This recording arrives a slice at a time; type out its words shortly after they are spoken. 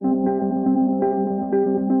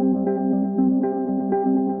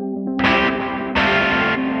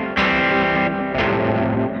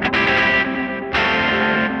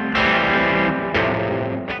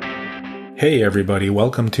Hey everybody,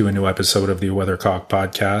 welcome to a new episode of the Weathercock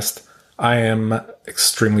podcast. I am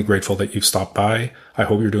extremely grateful that you've stopped by. I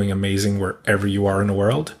hope you're doing amazing wherever you are in the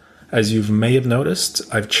world. As you may have noticed,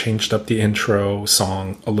 I've changed up the intro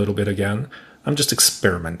song a little bit again. I'm just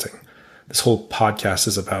experimenting. This whole podcast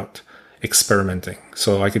is about experimenting.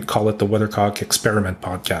 So I could call it the Weathercock Experiment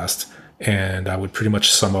Podcast, and I would pretty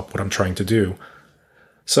much sum up what I'm trying to do.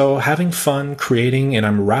 So having fun creating, and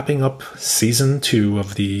I'm wrapping up season 2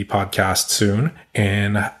 of the podcast soon,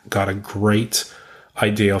 and got a great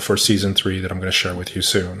idea for season 3 that I'm going to share with you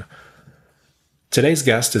soon. Today's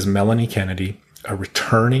guest is Melanie Kennedy, a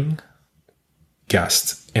returning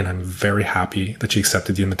guest, and I'm very happy that she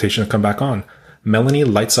accepted the invitation to come back on. Melanie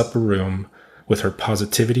lights up a room with her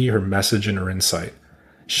positivity, her message, and her insight.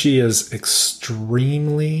 She is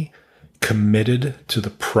extremely committed to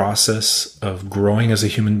the process of growing as a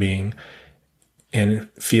human being and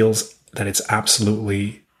feels that it's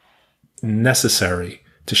absolutely necessary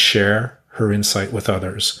to share her insight with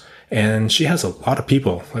others. And she has a lot of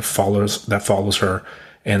people that follows her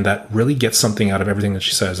and that really gets something out of everything that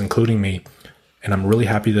she says, including me. And I'm really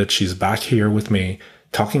happy that she's back here with me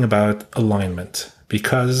talking about alignment,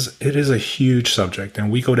 because it is a huge subject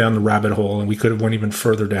and we go down the rabbit hole, and we could have went even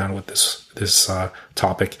further down with this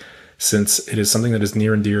topic, since it is something that is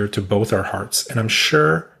near and dear to both our hearts. And I'm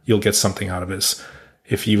sure you'll get something out of this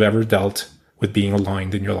if you've ever dealt with being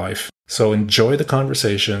aligned in your life. So enjoy the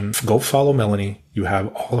conversation. Go follow Melanie. You have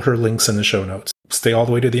all her links in the show notes. Stay all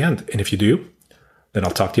the way to the end. And if you do, then I'll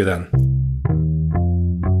talk to you then.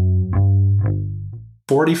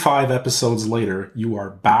 45 episodes later, you are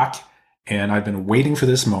back. And I've been waiting for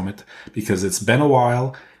this moment because it's been a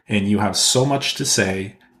while and you have so much to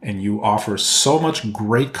say. And you offer so much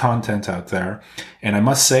great content out there. And I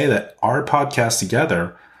must say that our podcast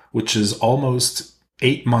together, which is almost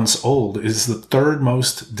 8 months old, is the third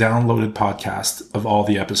most downloaded podcast of all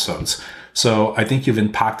the episodes. So I think you've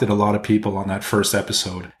impacted a lot of people on that first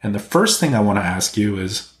episode. And the first thing I want to ask you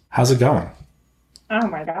is, how's it going? Oh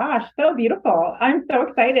my gosh, so beautiful. I'm so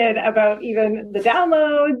excited about even the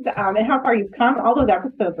downloads and how far you've come. All those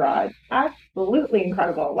episodes, Rod. Absolutely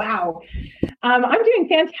incredible. Wow. I'm doing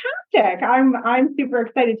fantastic. I'm super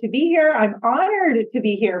excited to be here. I'm honored to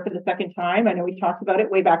be here for the second time. I know we talked about it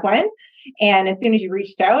way back when. And as soon as you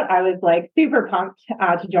reached out, I was like super pumped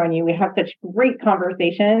to join you. We have such great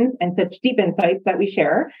conversations and such deep insights that we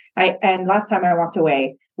share. And last time I walked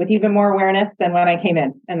away with even more awareness than when I came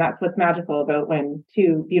in. And that's what's magical about when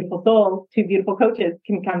two beautiful souls, two beautiful coaches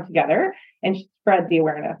can come together and spread the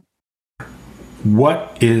awareness.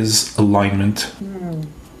 What is alignment?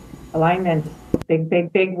 Alignment,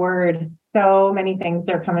 big word. So many things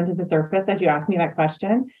are coming to the surface as you ask me that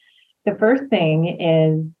question. The first thing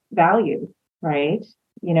is values, right?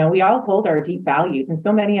 You know, we all hold our deep values, and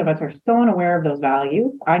so many of us are so unaware of those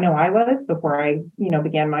values. I know I was before I,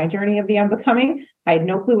 began my journey of the unbecoming. I had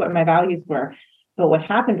no clue what my values were. But what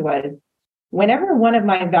happened was, whenever one of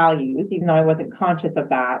my values, even though I wasn't conscious of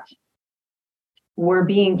that, were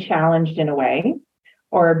being challenged in a way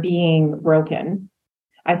or being broken,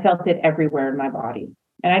 I felt it everywhere in my body.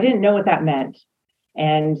 And I didn't know what that meant.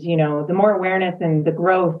 And, the more awareness and the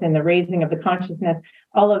growth and the raising of the consciousness,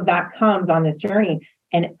 all of that comes on this journey.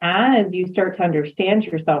 And as you start to understand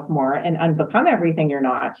yourself more and unbecome everything you're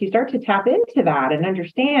not, you start to tap into that and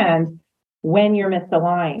understand when you're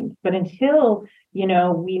misaligned. But until,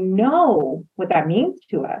 we know what that means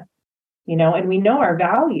to us, and we know our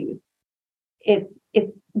values, it's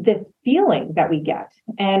this feeling that we get.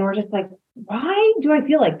 And we're just like, why do I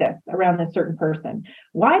feel like this around this certain person?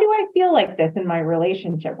 Why do I feel like this in my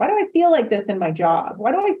relationship? Why do I feel like this in my job?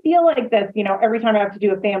 Why do I feel like this, every time I have to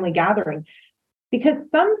do a family gathering? Because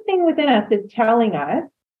something within us is telling us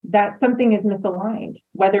that something is misaligned,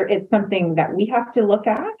 whether it's something that we have to look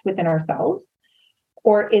at within ourselves,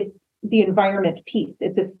 or it's the environment piece.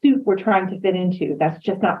 It's a suit we're trying to fit into that's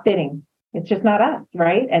just not fitting. It's just not us,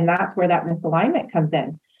 right? And that's where that misalignment comes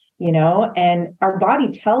in, and our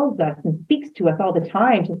body tells us and speaks to us all the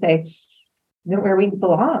time to say, isn't where we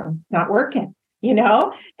belong, it's not working,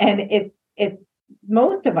 and it's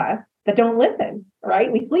most of us that don't listen,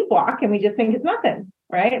 right? We sleepwalk and we just think it's nothing,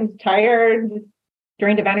 right? I'm tired, just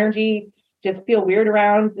drained of energy, just feel weird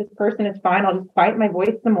around this person. It's fine. I'll just quiet my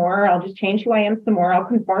voice some more. I'll just change who I am some more. I'll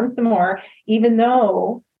conform some more, even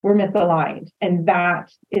though we're misaligned. And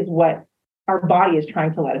that is what our body is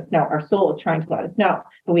trying to let us know. Our soul is trying to let us know,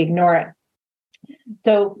 but we ignore it.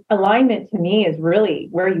 So alignment to me is really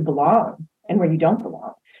where you belong and where you don't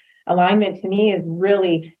belong. Alignment to me is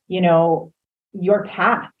really, your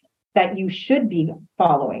path that you should be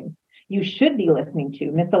following, you should be listening to.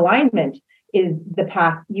 Misalignment is the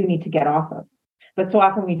path you need to get off of. But so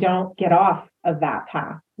often we don't get off of that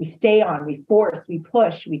path. We stay on, we force, we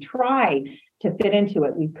push, we try to fit into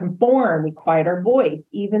it. We conform, we quiet our voice,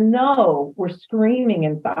 even though we're screaming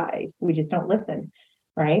inside. We just don't listen,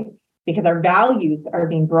 right? Because our values are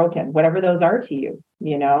being broken, whatever those are to you,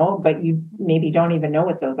 but you maybe don't even know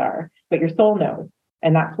what those are, but your soul knows.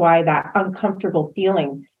 And that's why that uncomfortable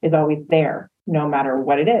feeling is always there, no matter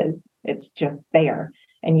what it is. It's just there.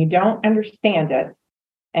 And you don't understand it.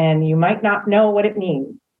 And you might not know what it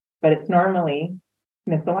means, but it's normally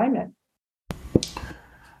misalignment.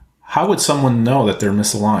 How would someone know that they're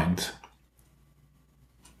misaligned?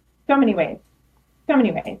 So many ways.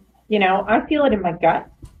 I feel it in my gut,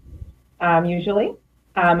 usually.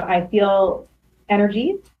 I feel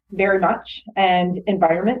energies very much and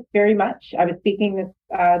environment very much. I was speaking this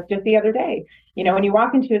just the other day. When you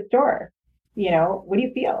walk into a store, what do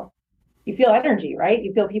you feel? You feel energy, right?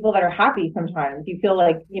 You feel people that are happy sometimes. You feel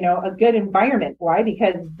like, a good environment. Why?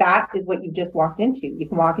 Because that is what you just walked into. You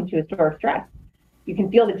can walk into a store of stress. You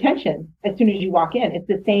can feel the tension as soon as you walk in. It's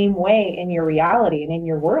the same way in your reality and in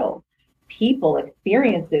your world. People,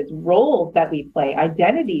 experiences, roles that we play,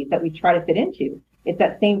 identities that we try to fit into. It's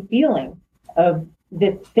that same feeling of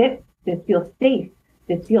this fits, this feels safe,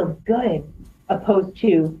 this feels good, opposed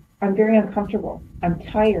to I'm very uncomfortable, I'm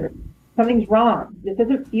tired, something's wrong, this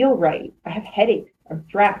doesn't feel right, I have headaches, I'm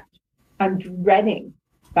stressed, I'm dreading.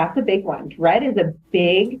 That's a big one. Dread is a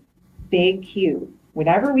big, big cue.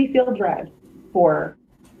 Whenever we feel dread for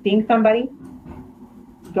seeing somebody,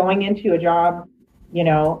 going into a job,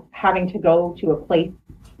 having to go to a place,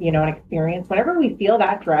 an experience, whenever we feel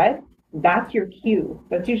that dread, that's your cue.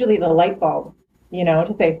 That's usually the light bulb,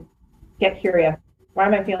 to say, get curious. Why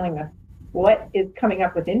am I feeling this? What is coming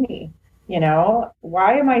up within me?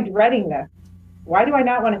 Why am I dreading this? Why do I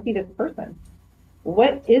not want to see this person?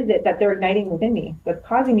 What is it that they're igniting within me that's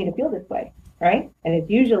causing me to feel this way, right? And it's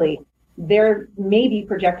usually they're maybe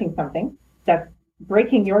projecting something that's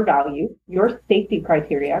breaking your value, your safety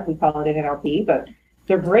criteria. We call it an NLP, but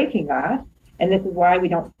they're breaking that. And this is why we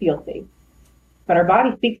don't feel safe. But our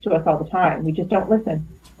body speaks to us all the time. We just don't listen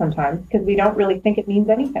sometimes because we don't really think it means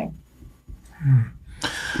anything.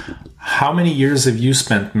 How many years have you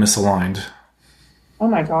spent misaligned? Oh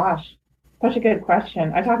my gosh. Such a good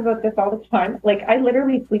question. I talk about this all the time. Like I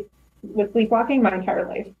literally was sleepwalking my entire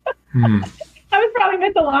life. I was probably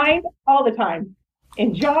misaligned all the time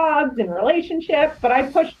in jobs, in relationships, but I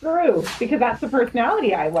pushed through because that's the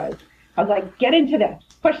personality I was. I was like, get into this,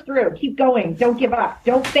 push through, keep going, don't give up,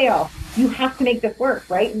 don't fail. You have to make this work,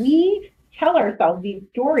 right? We tell ourselves these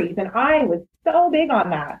stories, and I was so big on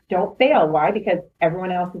that. Don't fail. Why? Because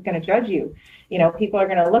everyone else is going to judge you. People are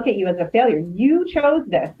going to look at you as a failure. You chose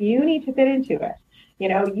this. You need to fit into it.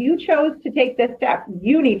 You chose to take this step.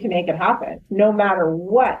 You need to make it happen, no matter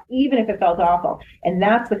what, even if it felt awful. And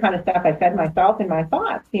that's the kind of stuff I fed myself in my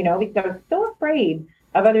thoughts, because I was so afraid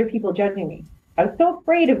of other people judging me. I was so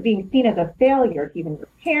afraid of being seen as a failure to even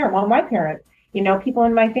my parents, people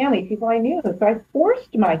in my family, people I knew. So I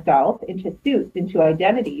forced myself into suits, into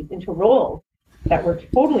identities, into roles that were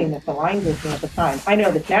totally misaligned with me at the time. I know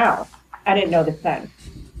this now. I didn't know this then.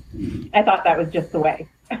 I thought that was just the way.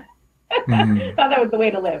 Thought that was the way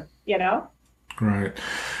to live, Right.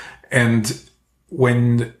 And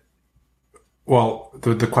the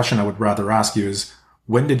question I would rather ask you is,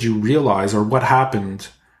 when did you realize, or what happened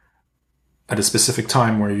at a specific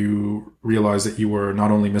time where you realized that you were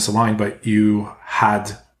not only misaligned, but you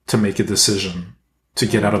had to make a decision to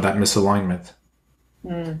get out of that misalignment?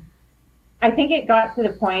 I think it got to the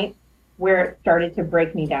point where it started to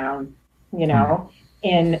break me down,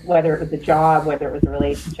 in whether it was a job, whether it was a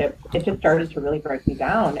relationship, it just started to really break me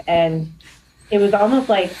down. And it was almost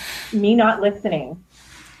like me not listening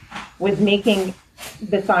was making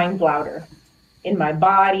the signs louder in my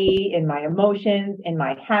body, in my emotions, in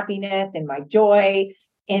my happiness, in my joy,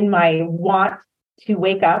 in my want to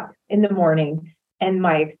wake up in the morning, and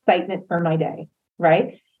my excitement for my day,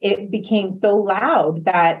 right? It became so loud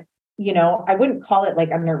that, I wouldn't call it like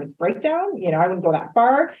a nervous breakdown, I wouldn't go that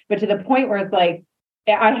far, but to the point where it's like,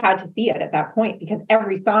 I had to see it at that point because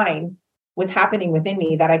every sign was happening within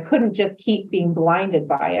me that I couldn't just keep being blinded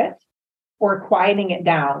by it or quieting it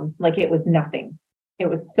down like it was nothing. It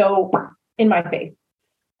was so in my face.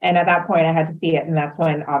 And at that point, I had to see it. And that's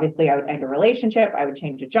when, obviously, I would end a relationship. I would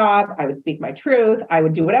change a job. I would speak my truth. I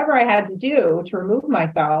would do whatever I had to do to remove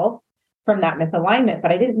myself from that misalignment.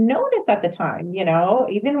 But I didn't notice at the time,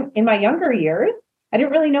 even in my younger years, I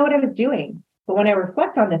didn't really know what I was doing. But when I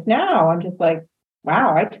reflect on this now, I'm just like,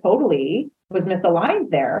 wow, I totally was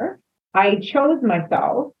misaligned there. I chose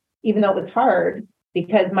myself, even though it was hard,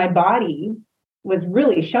 because my body was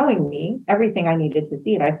really showing me everything I needed to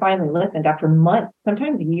see. And I finally listened after months,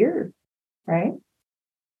 sometimes years, right?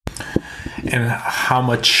 And how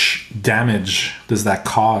much damage does that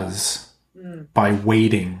cause by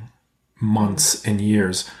waiting months and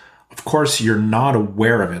years? Of course, you're not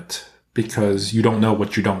aware of it because you don't know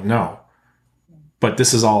what you don't know. But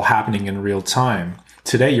this is all happening in real time.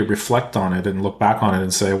 Today, you reflect on it and look back on it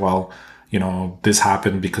and say, well, this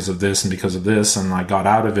happened because of this and because of this. And I got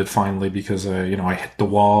out of it finally because, I hit the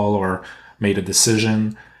wall or made a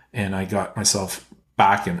decision and I got myself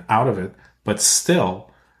back and out of it. But still,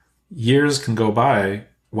 years can go by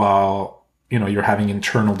while, you're having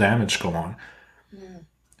internal damage go on. Yeah.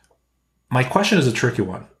 My question is a tricky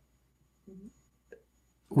one.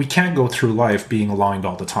 We can't go through life being aligned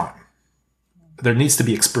all the time. There needs to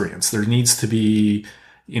be experience. There needs to be,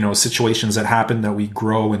 situations that happen that we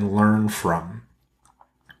grow and learn from.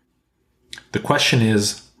 The question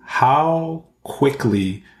is, how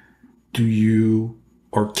quickly do you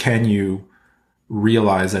or can you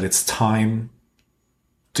realize that it's time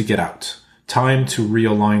to get out, time to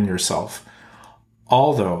realign yourself?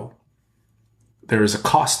 Although there is a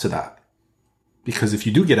cost to that. Because if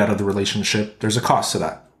you do get out of the relationship, there's a cost to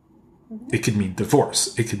that. It could mean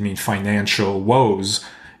divorce. It could mean financial woes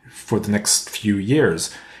for the next few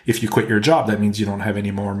years. If you quit your job, that means you don't have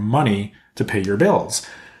any more money to pay your bills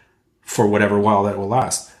for whatever while that will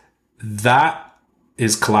last. That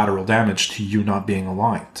is collateral damage to you not being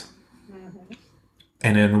aligned. Mm-hmm.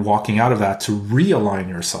 And then walking out of that to realign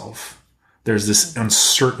yourself, there's this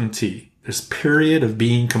uncertainty, this period of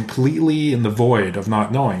being completely in the void of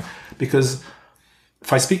not knowing. Because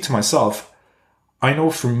if I speak to myself, I know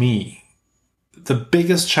for me, the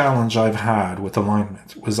biggest challenge I've had with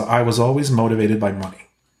alignment was I was always motivated by money.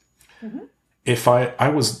 Mm-hmm. If I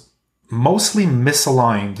was mostly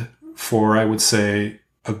misaligned for, I would say,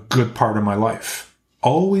 a good part of my life,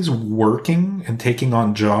 always working and taking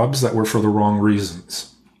on jobs that were for the wrong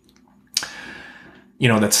reasons.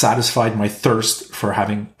 That satisfied my thirst for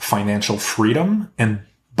having financial freedom and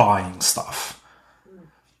buying stuff.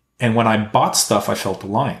 And when I bought stuff, I felt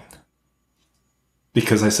aligned.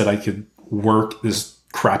 Because I said I could work this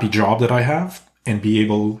crappy job that I have and be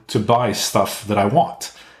able to buy stuff that I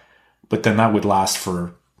want. But then that would last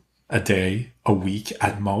for a day, a week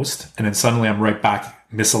at most. And then suddenly I'm right back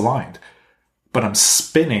misaligned. But I'm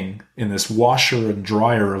spinning in this washer and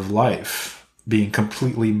dryer of life, being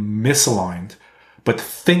completely misaligned, but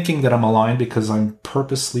thinking that I'm aligned because I'm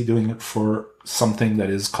purposely doing it for something that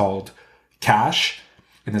is called cash.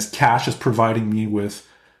 And this cash is providing me with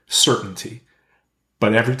certainty.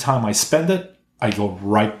 But every time I spend it, I go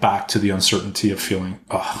right back to the uncertainty of feeling,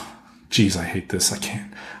 oh, geez, I hate this. I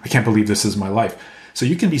can't believe this is my life. So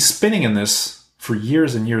you can be spinning in this for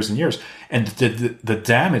years and years and years. And the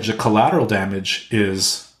damage, the collateral damage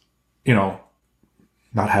is, not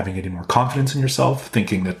having any more confidence in yourself,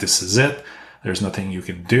 thinking that this is it. There's nothing you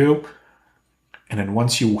can do. And then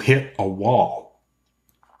once you hit a wall,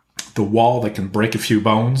 the wall that can break a few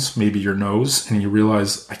bones, maybe your nose, and you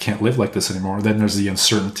realize, I can't live like this anymore. Then there's the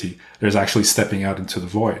uncertainty. There's actually stepping out into the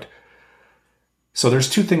void. So there's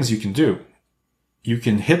two things you can do. You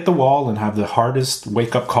can hit the wall and have the hardest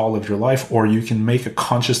wake-up call of your life, or you can make a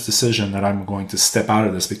conscious decision that I'm going to step out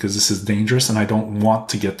of this because this is dangerous and I don't want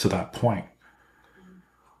to get to that point.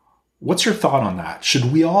 What's your thought on that? Should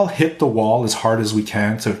we all hit the wall as hard as we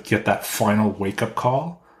can to get that final wake-up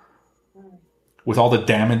call? With all the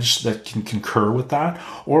damage that can concur with that?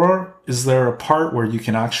 Or is there a part where you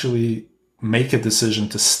can actually make a decision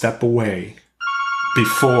to step away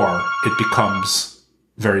before it becomes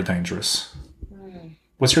very dangerous?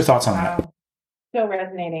 What's your thoughts on that? So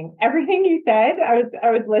resonating. Everything you said, I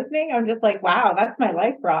was listening. I'm just like, wow, that's my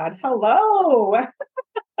life, Rod. Hello.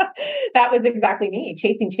 That was exactly me,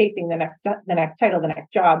 chasing the next title, the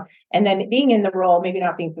next job, and then being in the role, maybe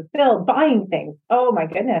not being fulfilled, buying things. Oh my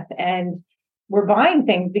goodness. And we're buying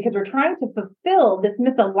things because we're trying to fulfill this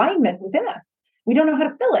misalignment within us. We don't know how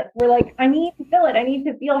to fill it. We're like, I need to fill it. I need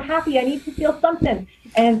to feel happy. I need to feel something.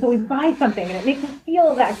 And so we buy something and it makes us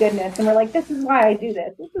feel that goodness. And we're like, this is why I do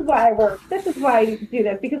this. This is why I work. This is why I do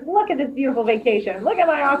this. Because look at this beautiful vacation. Look at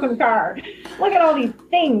my awesome car. Look at all these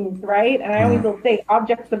things, right? And I always will say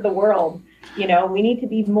objects of the world. We need to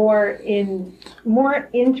be more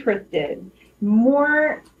interested,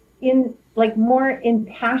 more in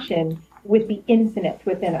passion with the infinite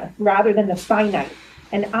within us rather than the finite.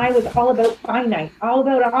 And I was all about finite, all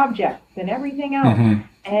about objects and everything else. Mm-hmm.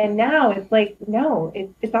 And now it's like, no,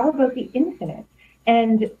 it's all about the infinite.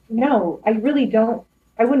 And no, I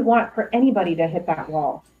wouldn't want for anybody to hit that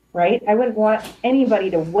wall, right? I wouldn't want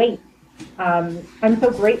anybody to wait I'm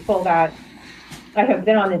so grateful that I have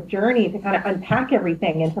been on this journey to kind of unpack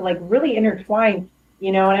everything and to like really intertwine,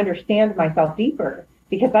 and understand myself deeper,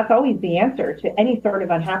 because that's always the answer to any sort of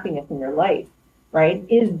unhappiness in your life, right?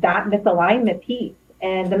 Is that misalignment piece.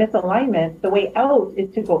 And the misalignment, the way out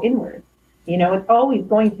is to go inward. It's always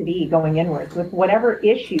going to be going inwards with whatever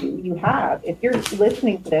issue you have. If you're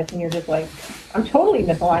listening to this and you're just like, I'm totally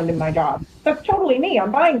misaligned in my job. That's totally me.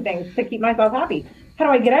 I'm buying things to keep myself happy. How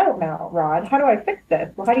do I get out now, Rod? How do I fix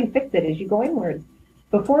this? Well, how do you fix it is you go inwards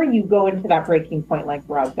before you go into that breaking point, like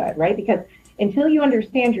Rod said, right? Because until you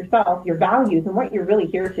understand yourself, your values, and what you're really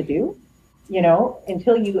here to do,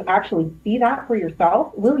 until you actually see that for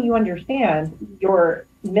yourself, will you understand your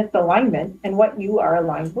misalignment and what you are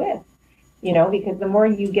aligned with? Because the more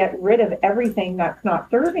you get rid of everything that's not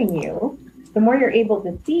serving you, the more you're able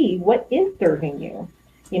to see what is serving you,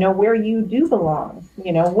 where you do belong,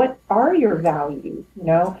 what are your values,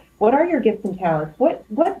 what are your gifts and talents, what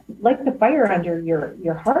lights the fire under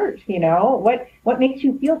your heart, what makes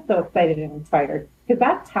you feel so excited and inspired, because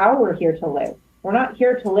that's how we're here to live. We're not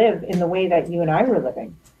here to live in the way that you and I were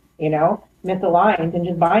living, misaligned and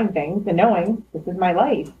just buying things and knowing this is my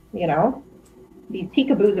life, these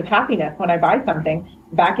peekaboos of happiness when I buy something,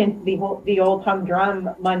 back into the old humdrum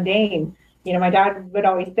mundane. My dad would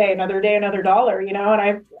always say, another day, another dollar, and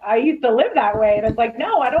I used to live that way. And it's like,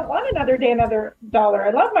 no, I don't want another day, another dollar. I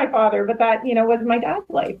love my father, but that, was my dad's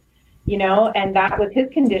life, and that was his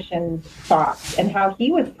conditioned thoughts and how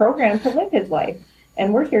he was programmed to live his life.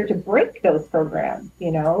 And we're here to break those programs,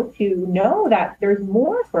 to know that there's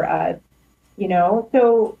more for us,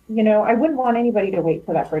 so, I wouldn't want anybody to wait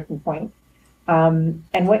for that breaking point. And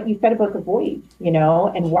what you said about the void,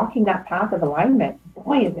 and walking that path of alignment,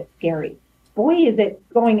 boy, is it scary. Boy, is it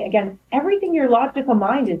going against everything your logical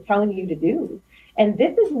mind is telling you to do. And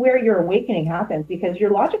this is where your awakening happens, because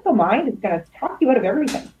your logical mind is going to talk you out of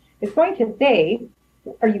everything. It's going to say,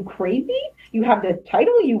 are you crazy? You have this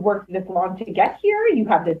title, you worked this long to get here, you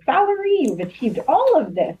have this salary, you've achieved all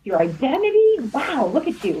of this, your identity, wow, look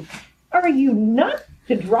at you. Are you nuts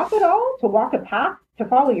to drop it all, to walk a path, to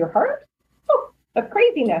follow your heart? Oh, that's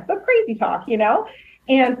craziness, that's crazy talk,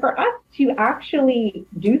 And for us to actually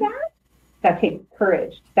do that takes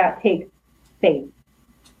courage, that takes faith.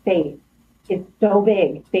 Faith is so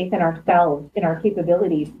big, faith in ourselves, in our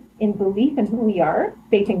capabilities, in belief in who we are,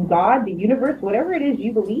 faith in God, the universe, whatever it is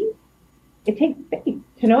you believe. It takes faith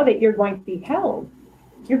to know that you're going to be held.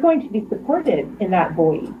 You're going to be supported in that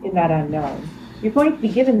void, in that unknown. You're going to be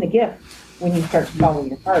given the gift when you start to follow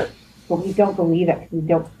your heart. But we don't believe it. We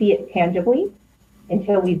don't see it tangibly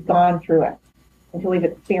until we've gone through it, until we've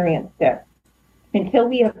experienced it, until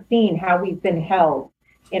we have seen how we've been held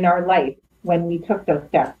in our life when we took those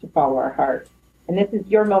steps to follow our heart. And this is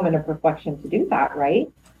your moment of reflection to do that,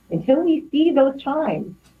 right? Until we see those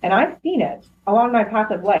times, and I've seen it along my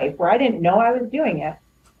path of life where I didn't know I was doing it.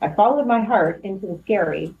 I followed my heart into the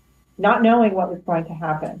scary, not knowing what was going to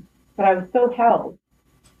happen. But I was so held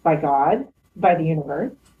by God, by the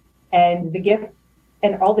universe, and the gifts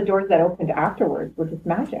and all the doors that opened afterwards were just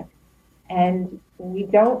magic. And we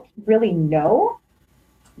don't really know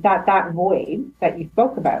that that void that you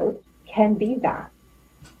spoke about can be that.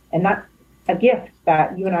 And that's a gift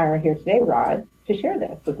that you and I are here today, Rod, to share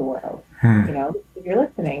this with the world. If you're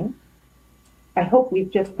listening, I hope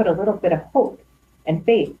we've just put a little bit of hope and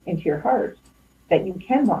faith into your heart that you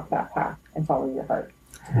can walk that path and follow your heart.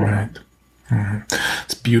 Right. Mm-hmm.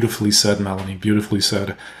 It's beautifully said, Melanie, beautifully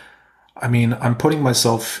said. I mean, I'm putting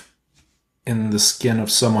myself in the skin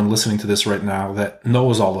of someone listening to this right now that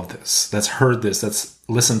knows all of this, that's heard this, that's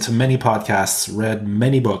listened to many podcasts, read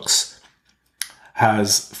many books,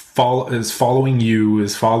 is following you,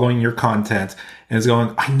 is following your content, and is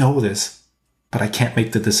going, I know this, but I can't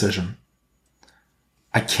make the decision.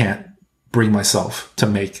 I can't bring myself to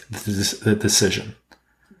make the decision.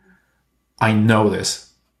 I know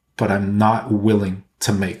this, but I'm not willing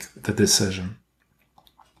to make the decision.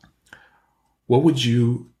 What would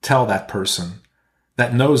you tell that person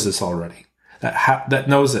that knows this already? That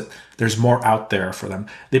knows that there's more out there for them.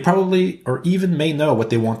 They probably, or even may know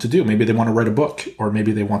what they want to do. Maybe they want to write a book, or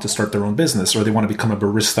maybe they want to start their own business, or they want to become a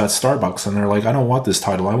barista at Starbucks. And they're like, I don't want this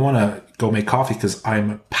title. I want to go make coffee because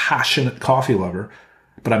I'm a passionate coffee lover,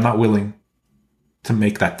 but I'm not willing to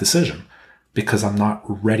make that decision because I'm not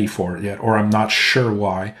ready for it yet, or I'm not sure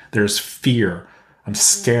why. There's fear. I'm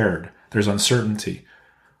scared. There's uncertainty.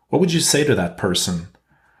 What would you say to that person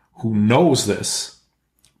who knows this,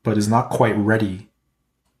 but is not quite ready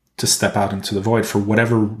to step out into the void for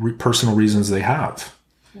whatever personal reasons they have?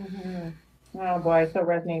 Mm-hmm. Oh boy, so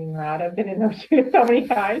resonating with that. I've been in those shoes so many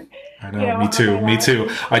times. I You know, know, me on too, my me last too.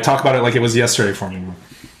 I talk about it like it was yesterday for me.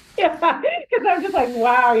 yeah, because I'm just like,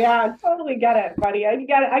 wow, yeah, I totally get it, buddy. I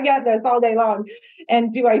get this all day long.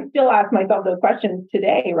 And do I still ask myself those questions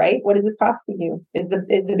today, right? What is this costing you? Is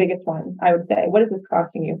the biggest one, I would say. What is this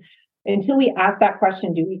costing you? Until we ask that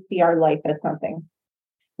question, do we see our life as something?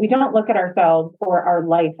 We don't look at ourselves or our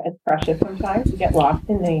life as precious sometimes. We get lost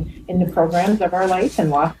in the programs of our life and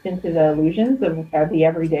lost into the illusions of the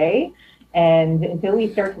everyday. And until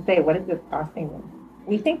we start to say, what is this costing me?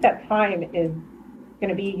 We think that time is going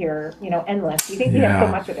to be here, endless. We think we have so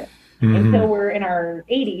Yeah. much of it Hmm. until we're in our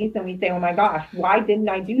 80s and we say, oh my gosh, why didn't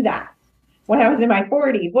I do that when I was in my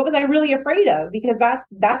 40s? What was I really afraid of? Because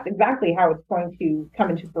that's exactly how it's going to come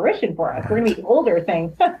into fruition for us. We're going Right. to be older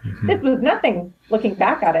saying, Hmm. this was nothing looking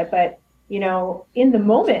back at it, but in the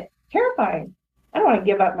moment, terrifying. I don't want to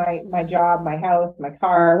give up my job, my house, my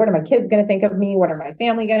car. What are my kids going to think of me? What are my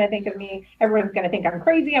family going to think of me? Everyone's going to think I'm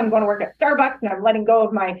crazy. I'm going to work at Starbucks and I'm letting go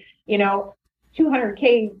of my,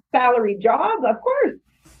 200K salary job. Of course,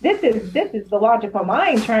 this is the logical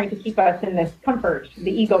mind trying to keep us in this comfort.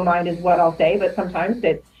 The ego mind is what I'll say, but sometimes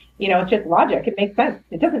it's just logic. It makes sense.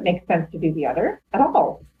 It doesn't make sense to do the other at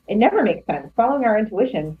all. It never makes sense. Following our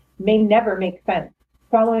intuition may never make sense.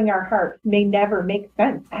 Following our heart may never make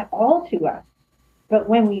sense at all to us. But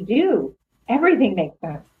when we do, everything makes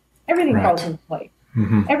sense. Everything falls Right. into place.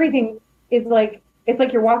 Hmm. Everything is like it's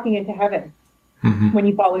like you're walking into heaven Hmm. when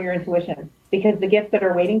you follow your intuition, because the gifts that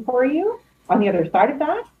are waiting for you on the other side of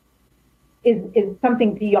that is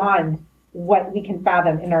something beyond what we can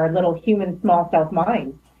fathom in our little human small self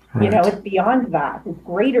mind. Right. It's beyond that. It's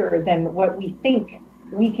greater than what we think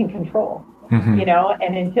we can control. Hmm.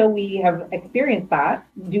 And until we have experienced that,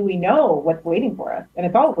 do we know what's waiting for us? And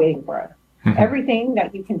it's all waiting for us. Hmm. Everything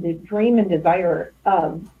that you can dream and desire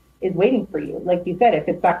of is waiting for you. Like you said, if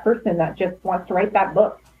it's that person that just wants to write that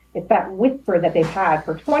book, it's that whisper that they've had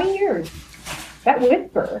for 20 years. That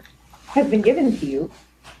whisper has been given to you,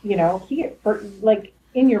 here for like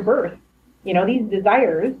in your birth. These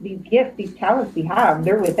desires, these gifts, these talents we have,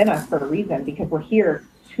 they're within us for a reason because we're here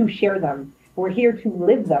to share them. We're here to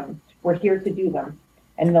live them. We're here to do them.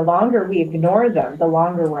 And the longer we ignore them, the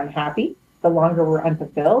longer we're unhappy, the longer we're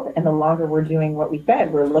unfulfilled, and the longer we're doing what we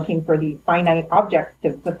said. We're looking for these finite objects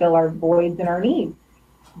to fulfill our voids and our needs.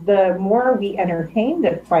 The more we entertain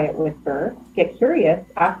this quiet whisper, get curious,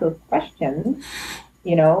 ask those questions,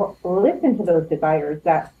 listen to those desires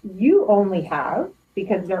that you only have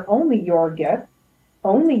because they're only your gifts,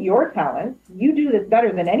 only your talents. You do this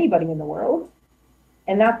better than anybody in the world.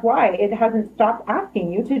 And that's why it hasn't stopped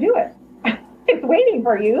asking you to do it. It's waiting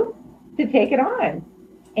for you to take it on.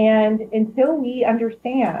 And until we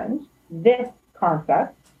understand this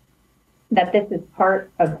concept, that this is part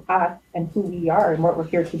of us and who we are and what we're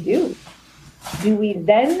here to do we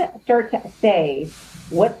then start to say,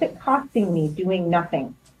 what's it costing me doing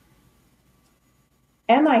nothing?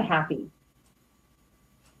 Am I happy?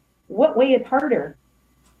 What way is harder?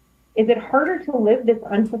 Is it harder to live this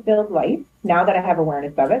unfulfilled life now that I have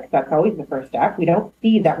awareness of it? That's always the first step. We don't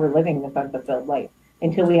see that we're living this unfulfilled life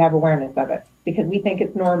until we have awareness of it because we think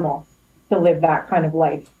it's normal to live that kind of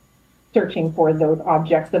life, searching for those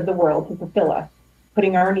objects of the world to fulfill us,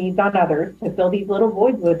 putting our needs on others to fill these little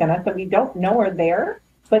voids within us that we don't know are there,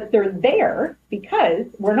 but they're there because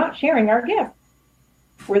we're not sharing our gifts.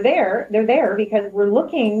 They're there because we're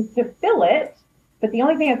looking to fill it, but the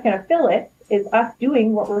only thing that's going to fill it is us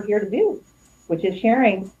doing what we're here to do, which is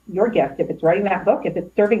sharing your gift. If it's writing that book, if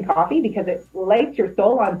it's serving coffee because it lights your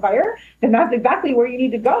soul on fire, then that's exactly where you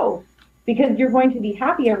need to go because you're going to be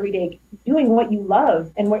happy every day doing what you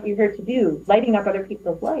love and what you're here to do, lighting up other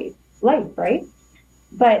people's life, right?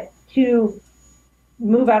 But to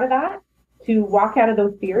move out of that, to walk out of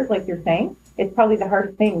those fears, like you're saying, it's probably the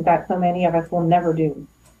hardest thing that so many of us will never do.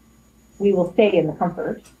 We will stay in the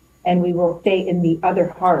comfort and we will stay in the other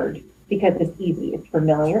hard because it's easy, it's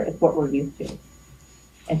familiar, it's what we're used to.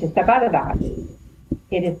 And to step out of that,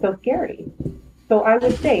 it is so scary. So I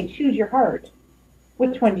would say, choose your heart.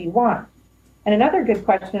 Which one do you want? And another good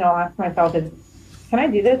question I'll ask myself is, can I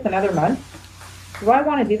do this another month? Do I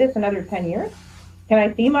want to do this another 10 years? Can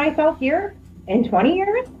I see myself here in 20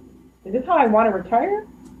 years? Is this how I want to retire?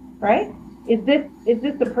 Right? Is this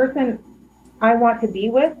the person I want to be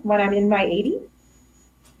with when I'm in my 80s?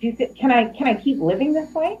 Can I keep living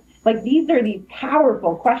this way? Like these are these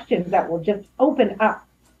powerful questions that will just open up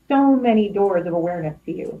so many doors of awareness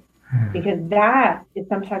to you. Because that is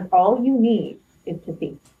sometimes all you need is to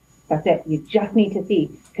see. That's it. You just need to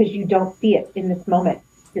see because you don't see it in this moment.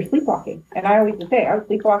 You're sleepwalking. And I always say, I was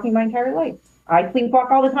sleepwalking my entire life. I sleepwalk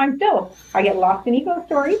all the time still. I get lost in ego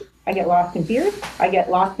stories. I get lost in fears. I get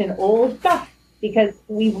lost in old stuff because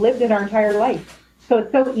we've lived it our entire life. So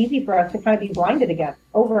it's so easy for us to kind of be blinded again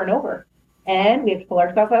over and over. And we have to pull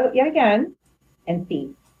ourselves out yet again and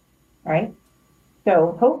see, right?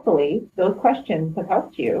 So hopefully those questions have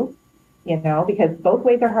helped you, because both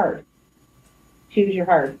ways are hard. Choose your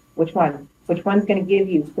heart. Which one? Which one's going to give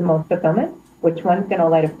you the most fulfillment? Which one's going to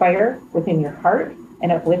light a fire within your heart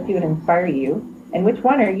and uplift you and inspire you? And which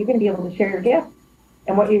one are you going to be able to share your gift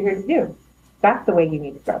and what you're here to do? That's the way you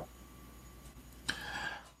need to go.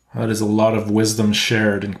 That is a lot of wisdom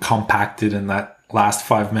shared and compacted in that last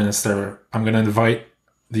 5 minutes there. I'm going to invite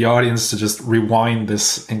the audience to just rewind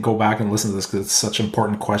this and go back and listen to this because it's such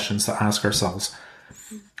important questions to ask ourselves.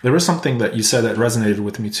 There was something that you said that resonated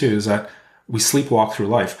with me too, is that we sleepwalk through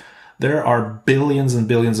life. There are billions and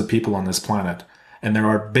billions of people on this planet, and there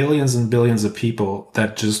are billions and billions of people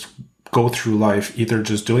that just go through life either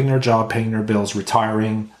just doing their job, paying their bills,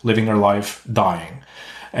 retiring, living their life, dying,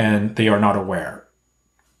 and they are not aware.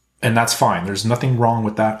 And that's fine. There's nothing wrong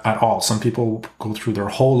with that at all. Some people go through their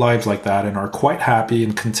whole lives like that and are quite happy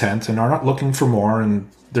and content and are not looking for more.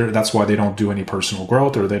 And that's why they don't do any personal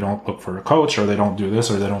growth, or they don't look for a coach, or they don't do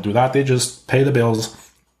this, or they don't do that. They just pay the bills,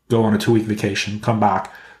 go on a 2-week vacation, come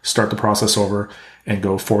back, start the process over, and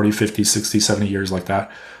go 40, 50, 60, 70 years like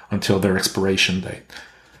that until their expiration date.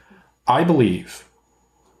 I believe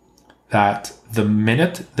that the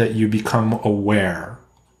minute that you become aware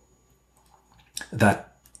that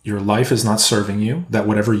your life is not serving you, that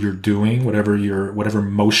whatever you're doing, whatever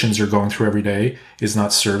motions you're going through every day is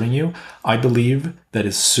not serving you, I believe that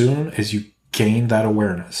as soon as you gain that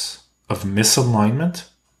awareness of misalignment,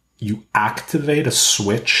 you activate a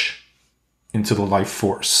switch into the life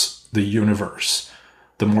force, the universe,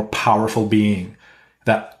 the more powerful being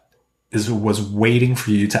that was waiting for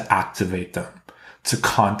you to activate them, to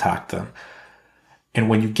contact them. And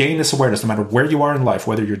when you gain this awareness, no matter where you are in life,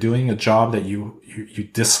 whether you're doing a job that you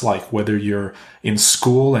dislike, whether you're in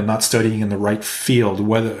school and not studying in the right field,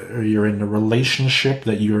 whether you're in a relationship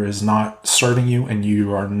that is not serving you and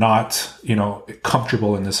you are not,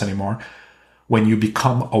 comfortable in this anymore, when you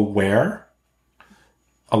become aware,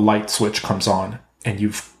 a light switch comes on and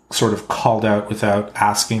you've sort of called out without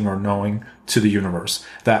asking or knowing to the universe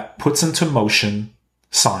that puts into motion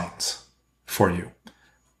signs for you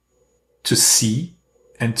to see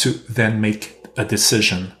and to then make a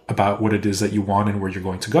decision about what it is that you want and where you're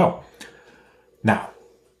going to go. Now,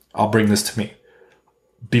 I'll bring this to me.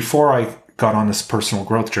 Before I got on this personal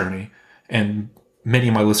growth journey, and many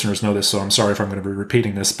of my listeners know this, so I'm sorry if I'm going to be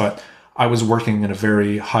repeating this, but I was working in a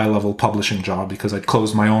very high-level publishing job because I'd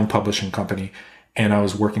closed my own publishing company, and I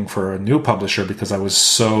was working for a new publisher because I was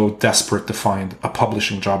so desperate to find a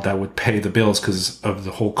publishing job that would pay the bills because of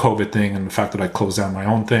the whole COVID thing and the fact that I closed down my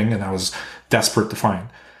own thing, and I was desperate to find.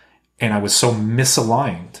 And I was so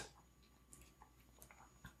misaligned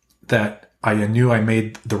that I knew I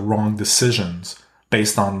made the wrong decisions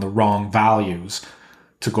based on the wrong values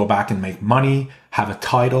to go back and make money, have a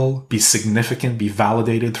title, be significant, be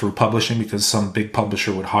validated through publishing because some big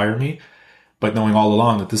publisher would hire me, but knowing all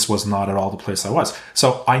along that this was not at all the place I was.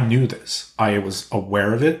 So I knew this. I was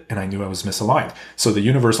aware of it, and I knew I was misaligned. So the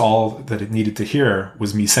universe, all that it needed to hear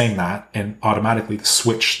was me saying that, and automatically the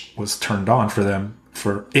switch was turned on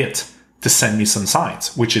for it to send me some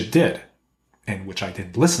signs, which it did, and which I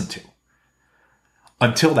didn't listen to.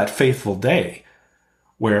 Until that fateful day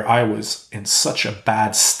where I was in such a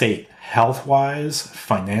bad state, health-wise,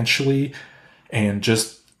 financially, and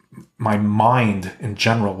just my mind in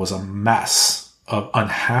general was a mess of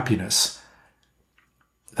unhappiness,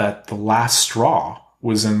 that the last straw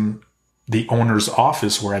was in the owner's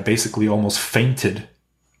office where I basically almost fainted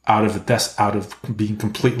out of being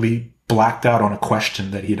completely blacked out on a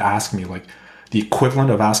question that he'd asked me, like the equivalent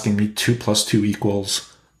of asking me 2 + 2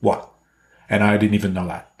 = what? And I didn't even know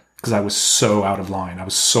that because I was so out of line. I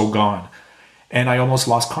was so gone. And I almost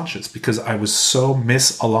lost conscience because I was so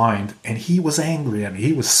misaligned, and he was angry at me.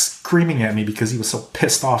 He was screaming at me because he was so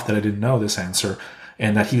pissed off that I didn't know this answer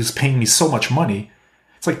and that he was paying me so much money.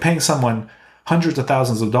 It's like paying someone hundreds of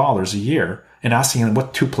thousands of dollars a year and asking them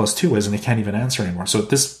what 2 + 2 is, and they can't even answer anymore. So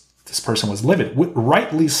this person was livid,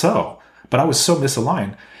 rightly so, but I was so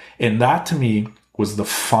misaligned. And that to me was the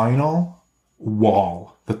final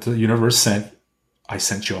wall that the universe sent. I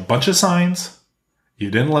sent you a bunch of signs. You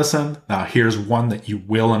didn't listen. Now here's one that you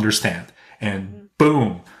will understand. And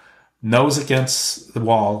boom, nose against the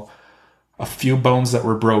wall, a few bones that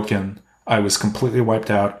were broken. I was completely wiped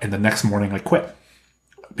out. And the next morning I quit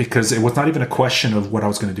because it was not even a question of what I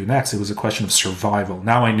was going to do next. It was a question of survival.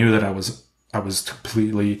 Now I knew that I was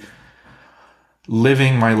completely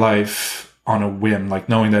living my life on a whim, like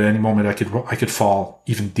knowing that at any moment I could fall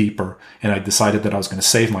even deeper. And I decided that I was going to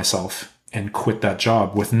save myself and quit that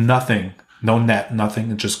job with nothing, no net, nothing,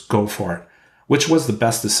 and just go for it, which was the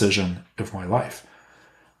best decision of my life.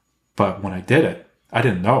 But when I did it, I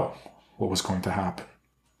didn't know what was going to happen.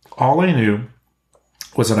 All I knew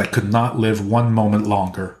was that I could not live one moment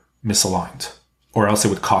longer misaligned, or else it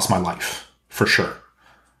would cost my life, for sure.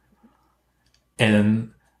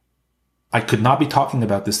 And I could not be talking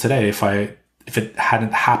about this today if it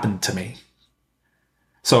hadn't happened to me.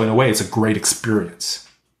 So in a way, it's a great experience,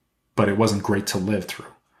 but it wasn't great to live through.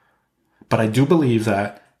 But I do believe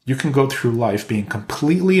that you can go through life being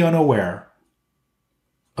completely unaware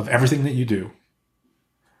of everything that you do.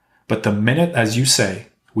 But the minute, as you say,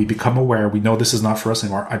 we become aware, we know this is not for us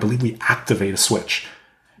anymore, I believe we activate a switch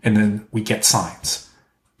and then we get signs.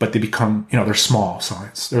 But they become, they're small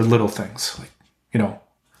signs. They're little things like,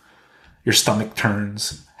 your stomach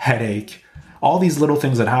turns, headache, all these little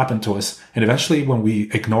things that happen to us. And eventually when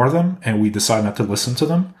we ignore them and we decide not to listen to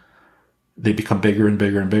them, they become bigger and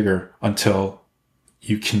bigger and bigger until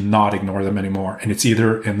you cannot ignore them anymore. And it's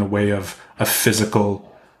either in the way of a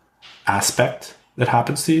physical aspect that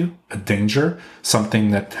happens to you, a danger,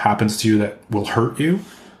 something that happens to you that will hurt you,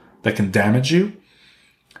 that can damage you.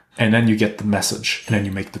 And then you get the message and then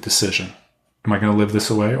you make the decision. Am I going to live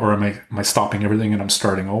this away, or am I stopping everything and I'm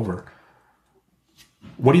starting over?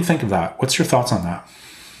 What do you think of that? What's your thoughts on that?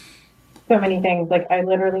 So many things. Like, I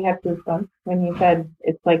literally had goosebumps when you said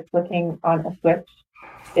it's like flicking on a switch.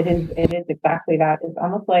 It is exactly that. It's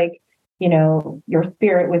almost like, your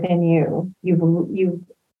spirit within you, you've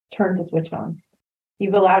turned the switch on.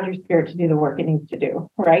 You've allowed your spirit to do the work it needs to do,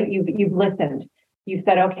 right? You've listened. You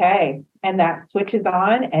said, okay, and that switch is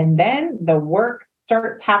on, and then the work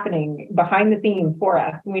starts happening behind the scenes for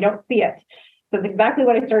us, and we don't see it. So it's exactly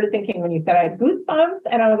what I started thinking when you said I had goosebumps,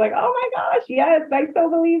 and I was like, oh my gosh, yes, I so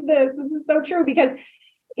believe this. This is so true, because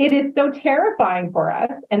it is so terrifying for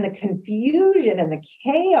us, and the confusion and the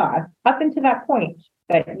chaos up until that point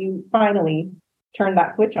that you finally turn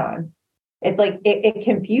that switch on. It's like it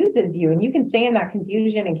confuses you, and you can stay in that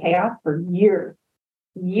confusion and chaos for years,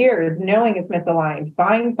 knowing it's misaligned,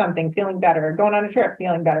 buying something, feeling better, going on a trip,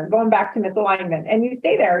 feeling better, going back to misalignment, and you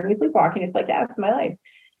stay there and you sleepwalk, and it's like, yeah, it's my life,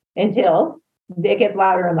 until it gets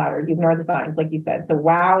louder and louder. You ignore the signs, like you said. So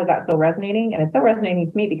wow, is that so resonating? And it's so resonating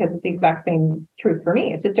to me because it's the exact same truth for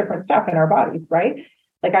me. It's just different stuff in our bodies, right?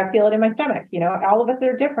 Like, I feel it in my stomach. All of us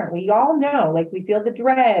are different. We all know, like, we feel the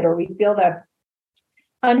dread, or we feel the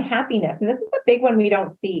unhappiness. And this is a big one we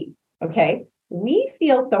don't see. Okay. We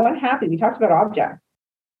feel so unhappy. We talked about objects.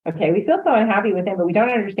 Okay. We feel so unhappy with them, but we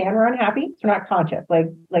don't understand we're unhappy. So we're not conscious. Like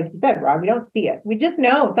you said, Rob, we don't see it. We just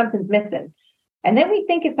know something's missing. And then we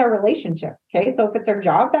think it's our relationship. Okay. So if it's our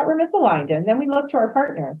job that we're misaligned in, then we look to our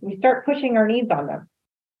partner. We start pushing our needs on them.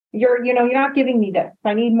 You're not giving me this.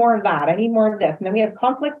 I need more of that. I need more of this. And then we have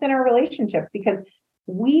conflicts in our relationships because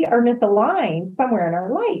we are misaligned somewhere in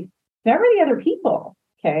our life. It's never the other people.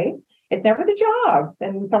 Okay. It's never the job.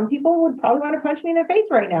 And some people would probably want to punch me in the face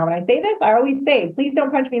right now. When I say this, I always say, please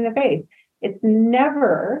don't punch me in the face. It's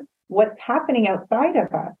never what's happening outside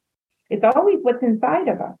of us. It's always what's inside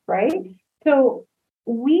of us, right? So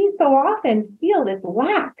we so often feel this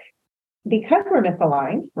lack because we're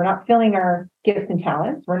misaligned. We're not filling our gifts and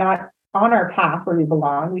talents. We're not on our path where we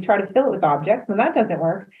belong. We try to fill it with objects. When that doesn't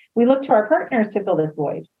work, we look to our partners to fill this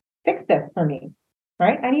void. Fix this for me,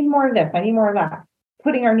 right? I need more of this. I need more of that.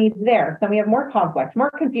 Putting our needs there. So we have more conflict, more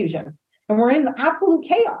confusion, and we're in absolute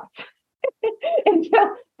chaos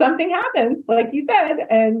until something happens, like you said,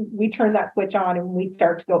 and we turn that switch on and we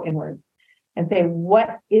start to go inward and say,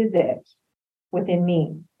 what is it within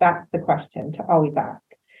me? That's the question to always ask.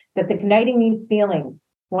 That's igniting these feelings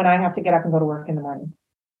when I have to get up and go to work in the morning.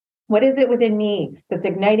 What is it within me that's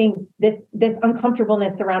igniting this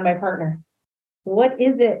uncomfortableness around my partner? What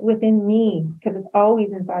is it within me? Because it's always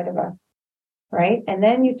inside of us. Right? And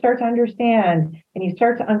then you start to understand and you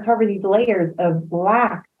start to uncover these layers of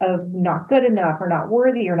lack, of not good enough or not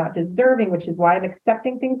worthy or not deserving, which is why I'm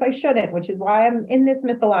accepting things I shouldn't, which is why I'm in this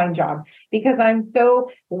misaligned job, because I'm so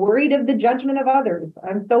worried of the judgment of others.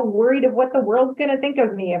 I'm so worried of what the world's going to think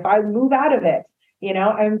of me if I move out of it.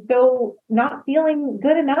 I'm so not feeling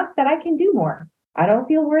good enough that I can do more. I don't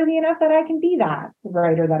feel worthy enough that I can be that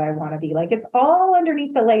writer that I want to be. Like, it's all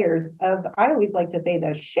underneath the layers of, I always like to say,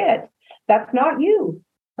 the shit that's not you,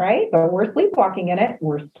 right? But we're sleepwalking in it.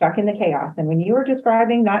 We're stuck in the chaos. And when you were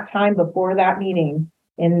describing that time before that meeting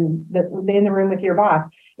in the room with your boss,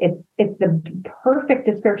 it's the perfect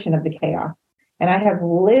description of the chaos. And I have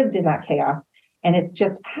lived in that chaos, and it's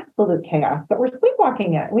just absolute chaos. But we're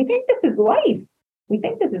sleepwalking it. We think this is life. We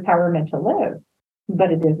think this is how we're meant to live,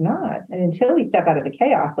 but it is not. And until we step out of the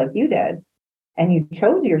chaos like you did, and you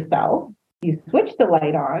chose yourself, you switch the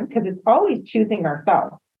light on, because it's always choosing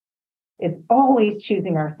ourselves. It's always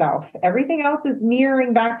choosing ourselves. Everything else is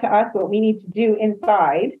mirroring back to us what we need to do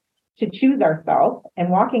inside to choose ourselves.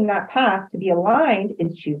 And walking that path to be aligned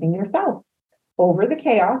is choosing yourself over the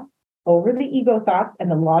chaos, over the ego thoughts and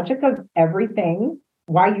the logic of everything,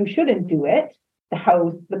 why you shouldn't do it, the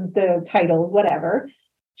house, the titles, whatever.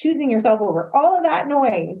 Choosing yourself over all of that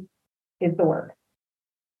noise is the work.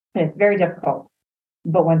 And it's very difficult.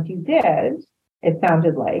 But once you did, it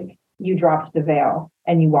sounded like you dropped the veil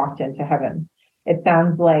and you walked into heaven. It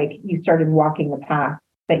sounds like you started walking the path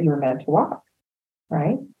that you were meant to walk,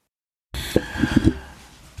 right?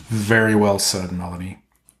 Very well said, Melanie.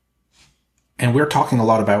 And we're talking a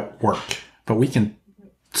lot about work, but we can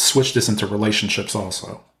switch this into relationships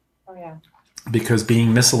also. Oh, yeah. Because being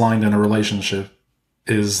misaligned in a relationship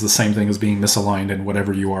is the same thing as being misaligned in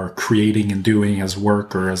whatever you are creating and doing as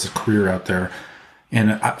work or as a career out there.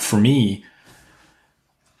 And for me,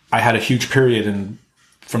 I had a huge period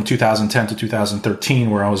from 2010 to 2013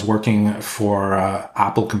 where I was working for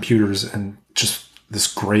Apple computers, and just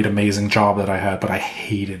this great, amazing job that I had, but I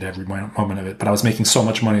hated every moment of it. But I was making so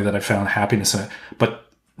much money that I found happiness in it. But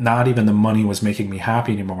not even the money was making me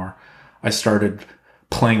happy anymore. I started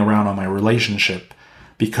playing around on my relationship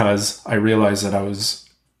because I realized that I was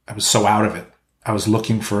so out of it. I was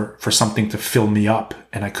looking for something to fill me up,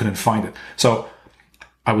 and I couldn't find it. So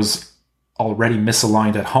I was already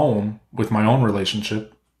misaligned at home with my own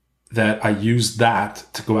relationship, that I used that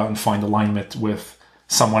to go out and find alignment with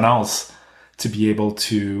someone else to be able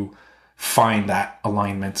to find that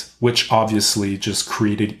alignment, which obviously just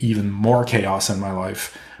created even more chaos in my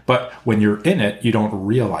life. But when you're in it, you don't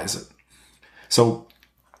realize it. So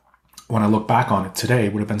when I look back on it today,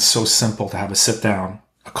 it would have been so simple to have a sit down,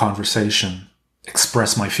 a conversation,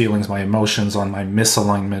 express my feelings, my emotions on my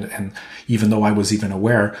misalignment. And even though I was even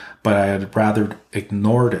aware, but I had rather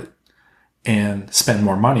ignored it and spend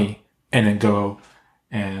more money and then go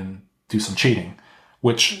and do some cheating,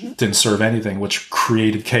 which didn't serve anything, which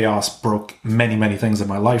created chaos, broke many, many things in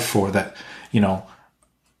my life for that,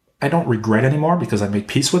 I don't regret anymore because I made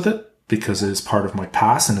peace with it, because it is part of my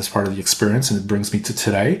past and it's part of the experience and it brings me to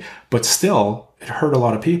today. But still, it hurt a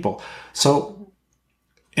lot of people. So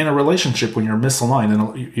in a relationship, when you're misaligned,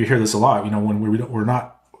 and you hear this a lot, when we're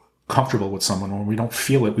not comfortable with someone, when we don't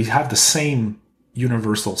feel it, we have the same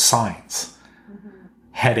universal signs.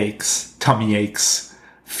 Headaches, tummy aches,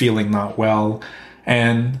 feeling not well.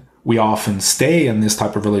 And we often stay in this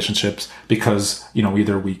type of relationships because,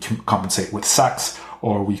 either we compensate with sex,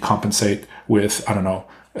 or we compensate with,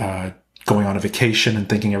 going on a vacation and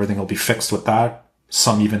thinking everything will be fixed with that.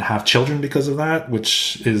 Some even have children because of that,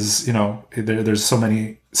 which is, there's so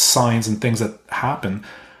many signs and things that happen.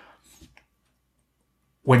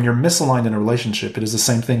 When you're misaligned in a relationship, it is the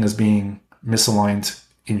same thing as being misaligned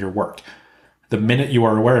in your work. The minute you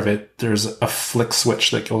are aware of it, there's a flick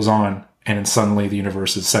switch that goes on, and then suddenly the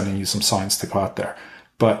universe is sending you some signs to go out there.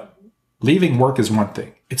 But leaving work is one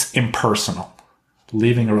thing. It's impersonal.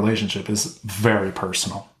 Leaving a relationship is very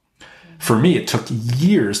personal. For me, it took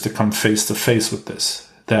years to come face to face with this,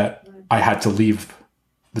 that I had to leave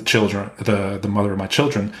the children, the mother of my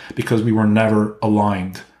children, because we were never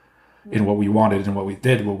aligned in what we wanted and what we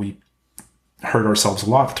did. Well, we hurt ourselves a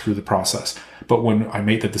lot through the process. But when I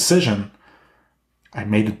made the decision, I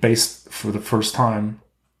made it based for the first time,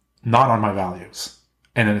 not on my values.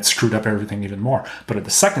 And then it screwed up everything even more. But at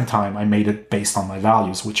the second time, I made it based on my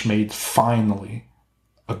values, which made finally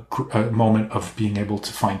a moment of being able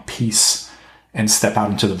to find peace and step out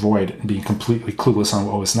into the void and being completely clueless on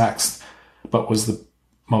what was next, but was the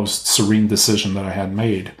most serene decision that I had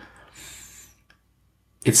made.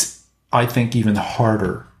 It's, I think, even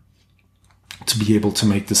harder to be able to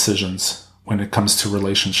make decisions when it comes to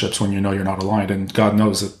relationships when you're not aligned. And God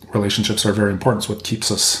knows that relationships are very important. It's what keeps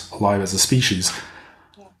us alive as a species.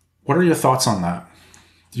 Yeah. What are your thoughts on that?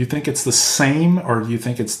 Do you think it's the same, or do you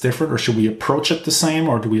think it's different, or should we approach it the same,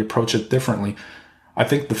 or do we approach it differently? I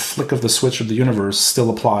think the flick of the switch of the universe still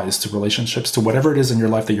applies to relationships, to whatever it is in your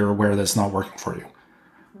life that you're aware that's not working for you.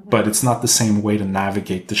 Mm-hmm. But it's not the same way to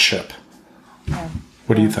navigate the ship. Yeah.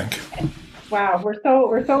 What do you think? Wow, we're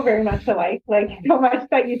so very much alike. Like, so much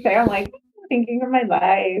that you say, I'm like thinking of my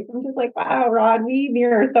life. I'm just like, wow, Rod, we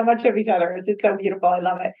mirror so much of each other. It's just so beautiful. I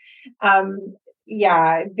love it.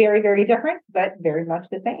 Yeah, very, very different, but very much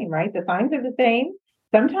the same, right? The signs are the same.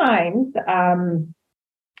 Sometimes,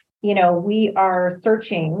 we are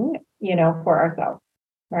searching, for ourselves,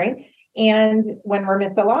 right? And when we're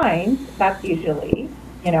misaligned, that's usually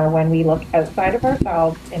when we look outside of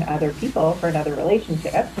ourselves in other people for another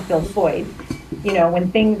relationship to fill the void,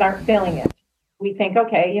 when things aren't filling it, we think,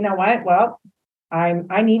 okay, you know what? Well,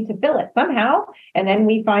 I need to fill it somehow. And then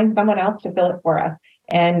we find someone else to fill it for us.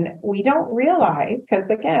 And we don't realize, because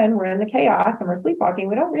again, we're in the chaos and we're sleepwalking,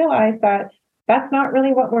 we don't realize that that's not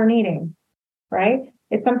really what we're needing, right?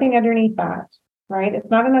 It's something underneath that, right? It's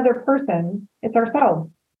not another person, it's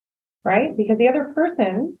ourselves, right? Because the other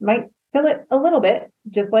person might fill it a little bit,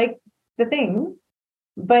 just like the thing,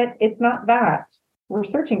 but it's not that.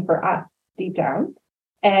 We're searching for us deep down.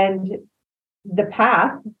 And the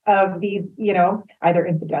path of these, either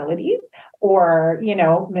infidelities or,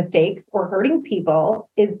 mistakes or hurting people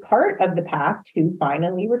is part of the path to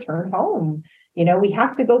finally return home. We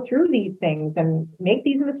have to go through these things and make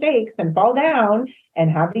these mistakes and fall down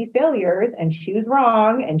and have these failures and choose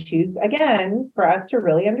wrong and choose again for us to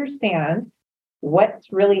really understand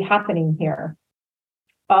what's really happening here.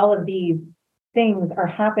 All of these things are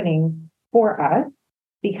happening for us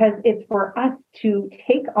because it's for us to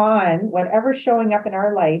take on whatever's showing up in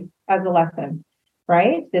our life as a lesson,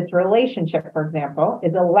 right? This relationship, for example,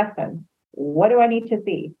 is a lesson. What do I need to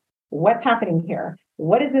see? What's happening here?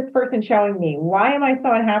 What is this person showing me? Why am I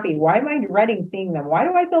so unhappy? Why am I dreading seeing them? Why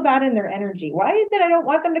do I feel bad in their energy? Why is it I don't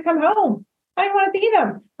want them to come home? I don't want to see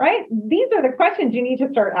them, right? These are the questions you need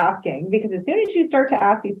to start asking, because as soon as you start to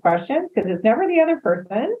ask these questions, because it's never the other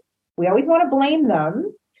person, we always want to blame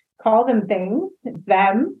them, call them things, it's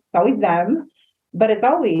them, it's always them, but it's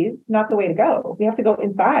always not the way to go. We have to go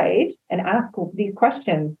inside and ask these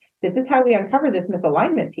questions. This is how we uncover this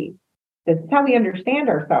misalignment piece. This is how we understand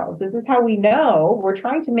ourselves. This is how we know we're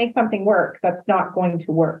trying to make something work that's not going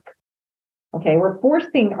to work. Okay, we're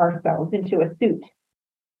forcing ourselves into a suit,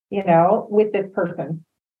 with this person.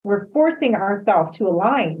 We're forcing ourselves to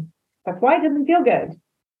align. That's why it doesn't feel good.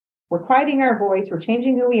 We're quieting our voice. We're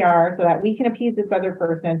changing who we are so that we can appease this other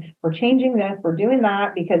person. We're changing this. We're doing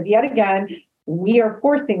that because yet again, we are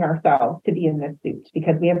forcing ourselves to be in this suit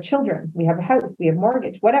because we have children, we have a house, we have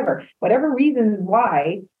mortgage, whatever reasons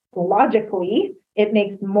why logically it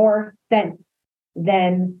makes more sense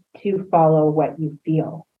than to follow what you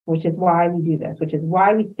feel, which is why we do this, which is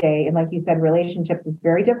why we stay. And like you said, relationships is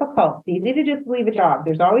very difficult. It's easy to just leave a job.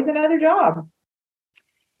 There's always another job.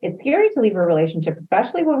 It's scary to leave a relationship,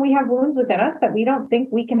 especially when we have wounds within us that we don't think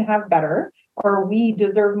we can have better, or we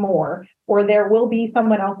deserve more, or there will be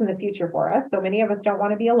someone else in the future for us. So many of us don't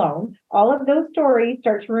want to be alone. All of those stories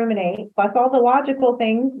start to ruminate, plus all the logical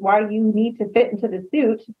things why you need to fit into the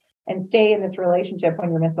suit and stay in this relationship when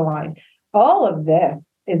you're misaligned. All of this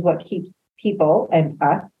is what keeps people and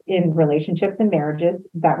us in relationships and marriages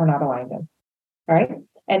that we're not aligned in, right?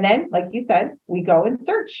 And then, like you said, we go and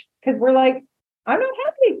search because we're like, I'm not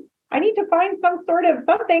happy. I need to find some sort of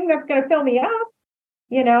something that's going to fill me up,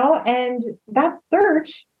 and that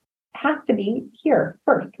search has to be here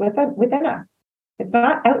first within us. It's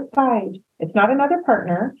not outside. It's not another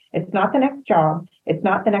partner. It's not the next job. It's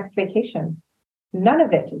not the next vacation. None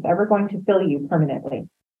of it is ever going to fill you permanently.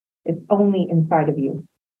 It's only inside of you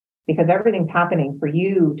because everything's happening for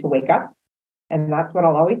you to wake up. And that's what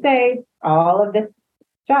I'll always say. All of this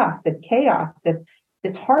stuff, this chaos,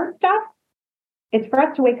 this hard stuff, it's for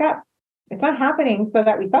us to wake up. It's not happening so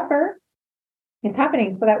that we suffer. It's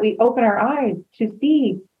happening so that we open our eyes to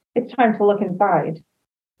see it's time to look inside.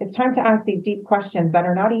 It's time to ask these deep questions that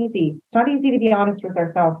are not easy. It's not easy to be honest with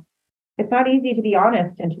ourselves. It's not easy to be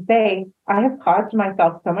honest and to say, I have caused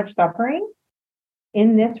myself so much suffering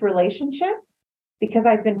in this relationship because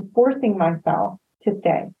I've been forcing myself to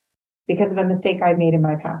stay because of a mistake I made in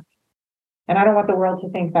my past. And I don't want the world to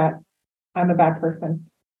think that I'm a bad person.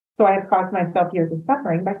 So I have caused myself years of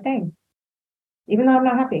suffering by staying, even though I'm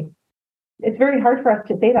not happy. It's very hard for us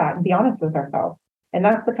to say that and be honest with ourselves. And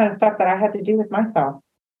that's the kind of stuff that I had to do with myself,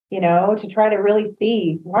 to try to really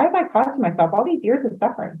see, why have I caused myself all these years of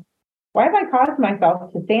suffering? Why have I caused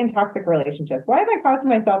myself to stay in toxic relationships? Why have I caused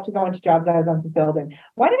myself to go into jobs I was unfulfilled in?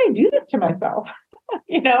 Why did I do this to myself?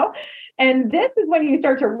 And this is when you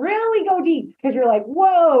start to really go deep because you're like,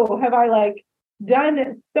 whoa, have I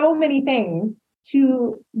done so many things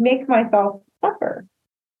to make myself suffer?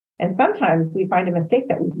 And sometimes we find a mistake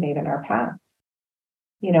that we've made in our past,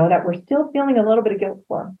 that we're still feeling a little bit of guilt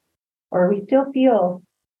for, or we still feel,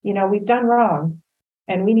 we've done wrong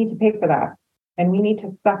and we need to pay for that and we need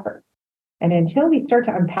to suffer. And until we start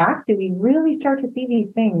to unpack, do we really start to see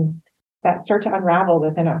these things that start to unravel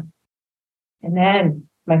within us? And then,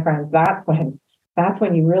 my friends, that's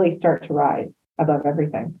when you really start to rise above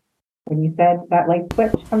everything. When you said that light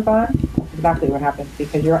switch comes on, that's exactly what happens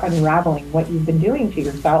because you're unraveling what you've been doing to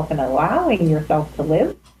yourself and allowing yourself to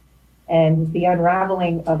live And the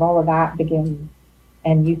unraveling of all of that begins,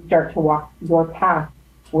 and you start to walk your path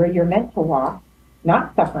where you're meant to walk,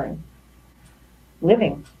 not suffering,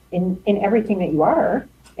 living in everything that you are,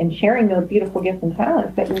 and sharing those beautiful gifts and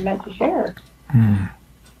talents that you're meant to share.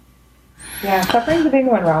 Yeah, suffering's a big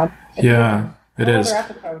one, Rod. It is.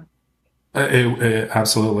 Episode.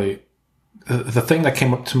 Absolutely. The thing that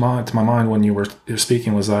came up to my mind when you're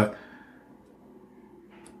speaking was that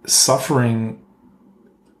suffering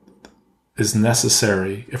is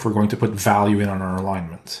necessary if we're going to put value in on our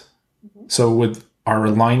alignment. So would our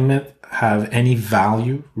alignment have any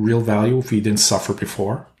value, real value, if we didn't suffer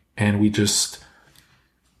before and we just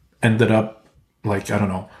ended up, like, I don't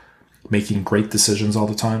know, making great decisions all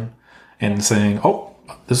the time and saying, oh,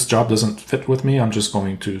 this job doesn't fit with me, I'm just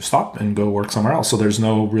going to stop and go work somewhere else. So there's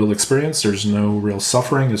no real experience, there's no real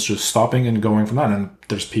suffering, it's just stopping and going from that. And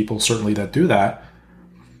there's people certainly that do that.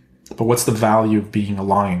 But what's the value of being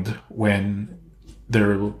aligned when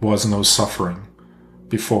there was no suffering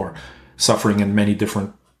before? Suffering in many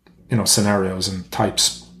different, scenarios and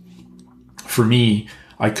types. For me,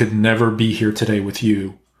 I could never be here today with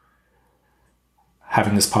you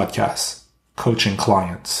having this podcast, coaching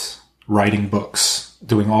clients, writing books,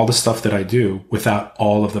 doing all the stuff that I do without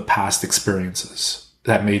all of the past experiences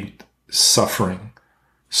that made suffering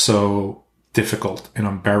so difficult and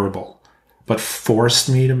unbearable, but forced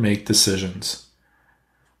me to make decisions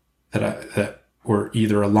that were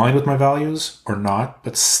either aligned with my values or not,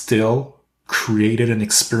 but still created an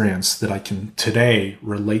experience that I can today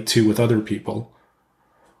relate to with other people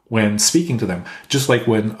when speaking to them. Just like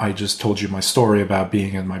when I just told you my story about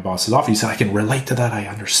being in my boss's office, you said, I can relate to that, I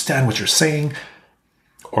understand what you're saying.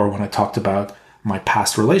 Or when I talked about my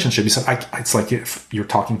past relationship, you said, it's like if you're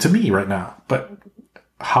talking to me right now, but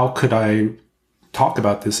how could I talk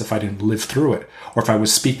about this if I didn't live through it? Or if I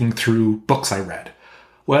was speaking through books I read?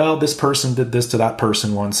 Well, this person did this to that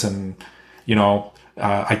person once, and,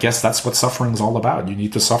 I guess that's what suffering is all about. You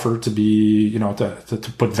need to suffer to be,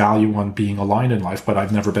 to put value on being aligned in life, but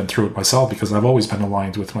I've never been through it myself because I've always been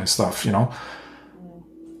aligned with my stuff,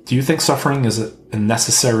 Do you think suffering is a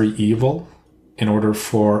necessary evil in order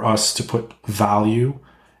for us to put value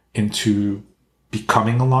into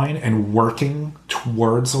becoming aligned and working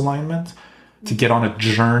towards alignment, to get on a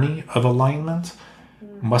journey of alignment?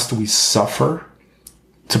 Must we suffer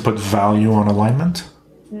to put value on alignment?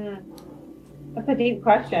 That's a deep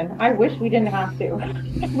question. I wish we didn't have to.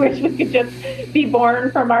 I wish we could just be born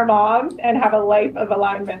from our moms and have a life of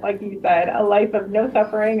alignment, like you said, a life of no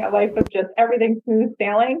suffering, a life of just everything smooth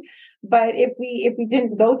sailing. But if we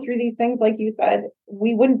didn't go through these things, like you said,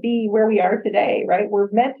 we wouldn't be where we are today, right? We're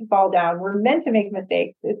meant to fall down. We're meant to make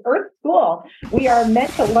mistakes. It's Earth School. We are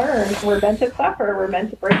meant to learn. We're meant to suffer. We're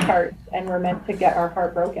meant to break hearts, and we're meant to get our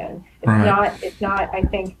heart broken. It's not, I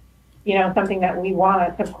think, something that we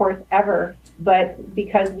want, of course, ever. But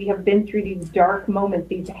because we have been through these dark moments,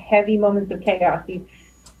 these heavy moments of chaos, these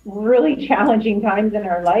really challenging times in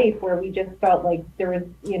our life where we just felt like there was,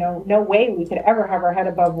 no way we could ever have our head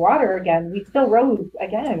above water again. We still rose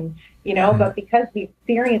again, but because we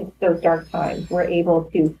experienced those dark times, we're able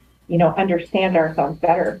to, understand ourselves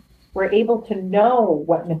better. We're able to know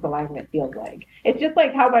what misalignment feels like. It's just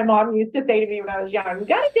like how my mom used to say to me when I was young, you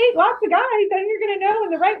got to date lots of guys, then you're going to know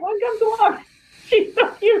when the right one comes along. She's so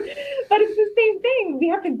cute. But it's the same thing. We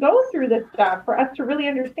have to go through this stuff for us to really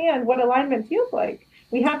understand what alignment feels like.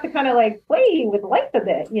 We have to kind of like play with life a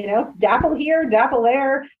bit, dapple here, dapple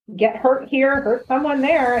there, get hurt here, hurt someone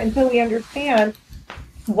there, until we understand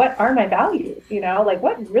what are my values, like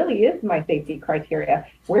what really is my safety criteria?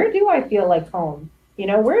 Where do I feel like home?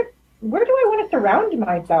 Where do I want to surround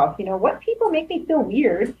myself? What people make me feel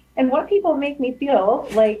weird and what people make me feel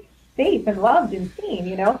like safe and loved and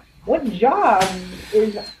seen, What job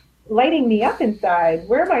is lighting me up inside?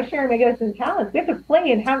 Where am I sharing my gifts and talents? We have to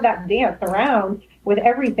play and have that dance around with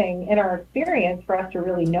everything in our experience for us to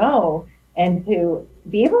really know and to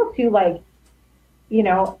be able to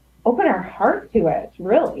open our heart to it,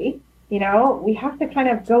 really. We have to kind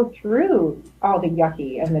of go through all the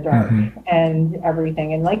yucky and the dark and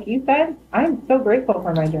everything. And like you said, I'm so grateful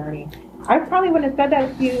for my journey. I probably wouldn't have said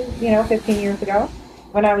that to you, 15 years ago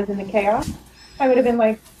when I was in the chaos. I would have been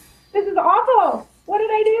like, this is awful. What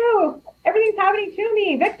did I do? Everything's happening to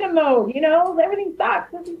me. Victim mode, everything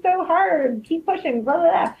sucks. This is so hard. Keep pushing, blah,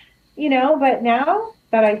 blah, blah. But now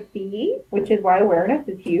that I see, which is why awareness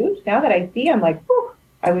is huge. Now that I see, I'm like, whew,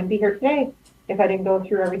 I wouldn't be here today if I didn't go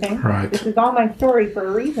through everything. Right. This is all my story for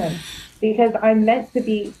a reason, because I'm meant to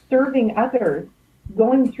be serving others,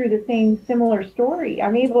 going through the same similar story.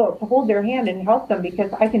 I'm able to hold their hand and help them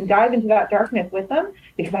because I can dive into that darkness with them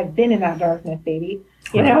because I've been in that darkness, baby.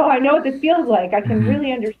 Right. I know what this feels like. I can Mm-hmm.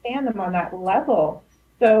 really understand them on that level.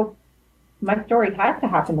 So my story has to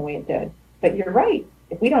happen the way it did. But you're right.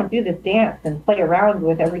 If we don't do this dance and play around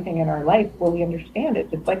with everything in our life, will we understand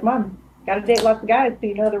it? Just like mom, got to date lots of guys so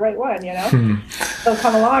you know the right one. They'll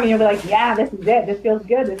come along and you'll be like, yeah, this is it. This feels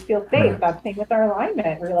good. This feels safe. Right. That's the same with our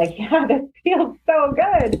alignment. We're like, yeah, this feels so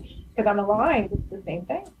good because I'm aligned. It's the same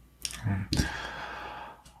thing.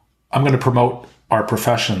 I'm going to promote our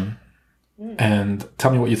profession Mm. and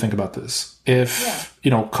tell me what you think about this. If,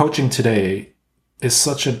 coaching today is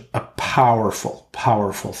such a powerful,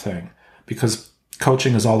 powerful thing because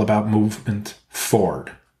coaching is all about movement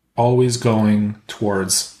forward, always going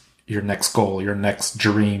towards your next goal, your next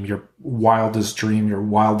dream, your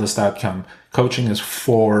wildest outcome. Coaching is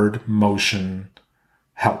forward motion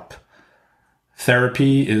help.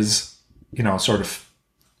 Therapy is, sort of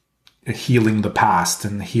healing the past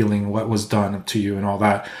and healing what was done to you and all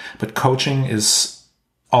that. But coaching is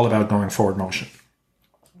all about going forward motion.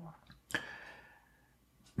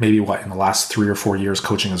 Maybe in the last 3 or 4 years,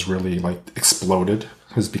 coaching has really exploded,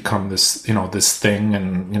 has become this, this thing.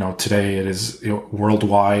 And, today it is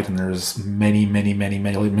worldwide and there's many, many, many,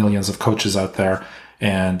 many millions of coaches out there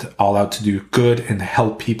and all out to do good and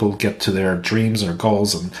help people get to their dreams or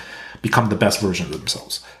goals and become the best version of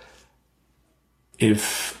themselves.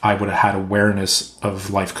 If I would have had awareness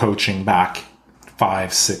of life coaching back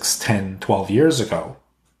 5, 6, 10, 12 years ago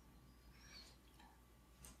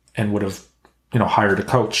and would have, hired a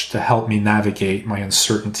coach to help me navigate my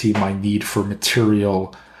uncertainty, my need for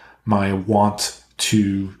material, my want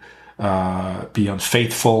to be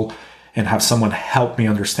unfaithful and have someone help me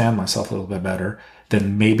understand myself a little bit better,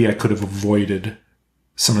 then maybe I could have avoided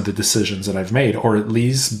some of the decisions that I've made, or at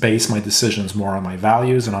least base my decisions more on my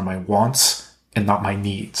values and on my wants and not my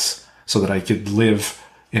needs, so that I could live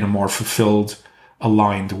in a more fulfilled,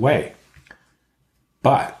 aligned way.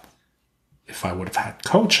 But if I would have had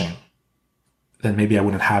coaching, then maybe I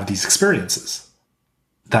wouldn't have these experiences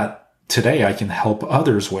that today I can help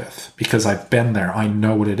others with because I've been there. I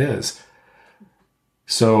know what it is.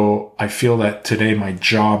 So I feel that today my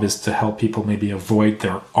job is to help people maybe avoid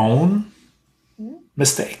their own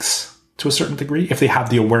mistakes to a certain degree. If they have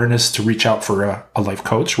the awareness to reach out for a life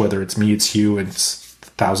coach, whether it's me, it's you, it's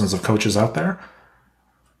thousands of coaches out there.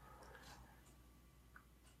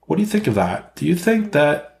 What do you think of that? Do you think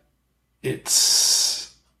that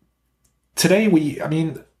it's today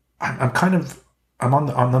I'm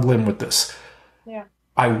on the limb with this. Yeah.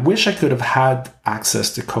 I wish I could have had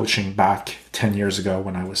access to coaching back 10 years ago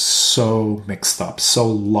when I was so mixed up, so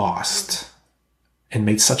lost, and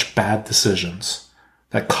made such bad decisions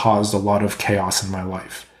that caused a lot of chaos in my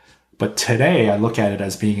life. But today I look at it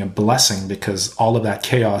as being a blessing because all of that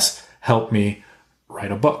chaos helped me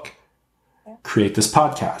write a book, create this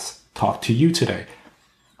podcast, talk to you today.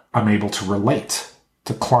 I'm able to relate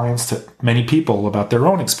to clients, to many people about their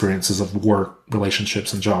own experiences of work,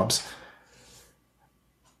 relationships, and jobs.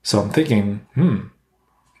 So I'm thinking,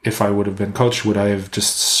 if I would have been coached, would I have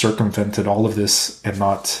just circumvented all of this and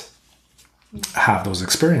not have those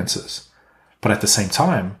experiences? But at the same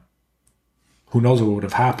time, who knows what would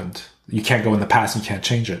have happened? You can't go in the past, you can't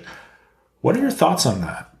change it. What are your thoughts on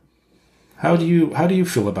that? How do you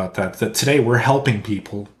feel about that? That today we're helping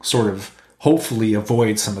people sort of hopefully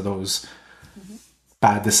avoid some of those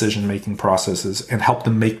bad decision-making processes and help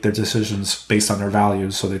them make their decisions based on their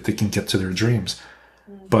values so that they can get to their dreams.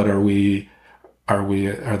 But are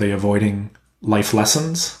they avoiding life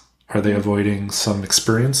lessons? Are they avoiding some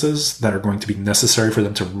experiences that are going to be necessary for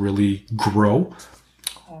them to really grow?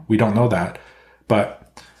 We don't know that,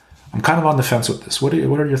 but I'm kind of on the fence with this. What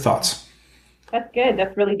are your thoughts? That's good.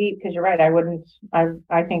 That's really deep because you're right.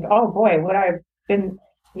 I think, oh boy, would I have been,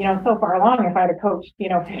 so far along if I had a coach,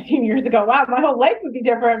 15 years ago, wow, my whole life would be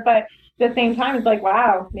different. But at the same time, it's like,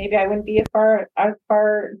 wow, maybe I wouldn't be as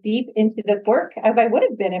far deep into this work as I would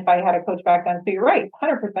have been if I had a coach back then. So you're right.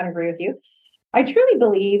 100% agree with you. I truly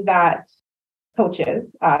believe that coaches,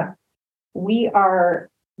 we are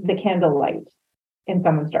the candlelight in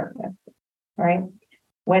someone's darkness, right?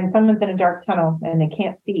 When someone's in a dark tunnel and they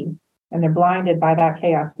can't see and they're blinded by that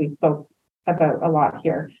chaos we spoke about a lot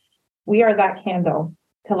here, we are that candle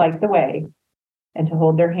to light the way and to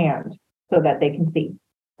hold their hand so that they can see,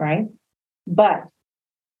 right? But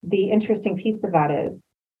the interesting piece of that is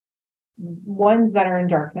ones that are in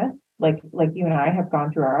darkness, like you and I have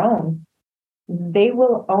gone through our own, they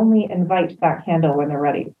will only invite that candle when they're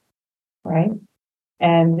ready, right?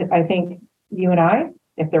 And I think you and I,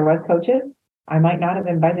 if there was coaches, I might not have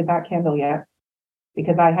invited that candle yet.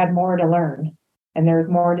 because I had more to learn and there's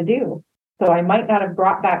more to do. So I might not have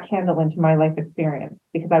brought that candle into my life experience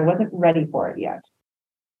because I wasn't ready for it yet.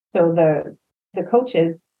 So the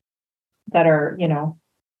coaches that are,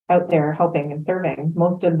 out there helping and serving,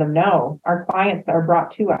 most of them know our clients are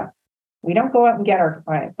brought to us. We don't go out and get our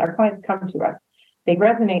clients. Our clients come to us. They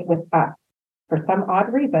resonate with us for some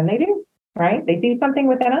odd reason. They do, right? They see something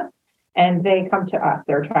within us and they come to us.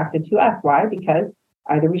 They're attracted to us. Why? Because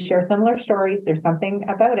either we share similar stories, there's something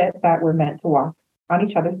about it that we're meant to walk on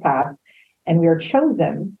each other's path, and we are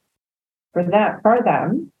chosen for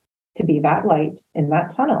them to be that light in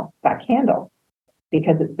that tunnel, that candle,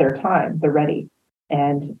 because it's their time, they're ready.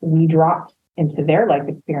 And we dropped into their life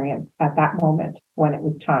experience at that moment when it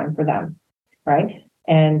was time for them, right?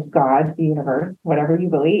 And God, the universe, whatever you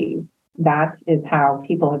believe, that is how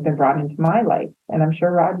people have been brought into my life. And I'm sure,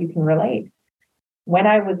 Rod, you can relate. When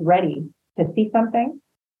I was ready to see something,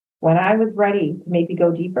 when I was ready to maybe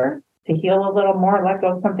go deeper, to heal a little more, let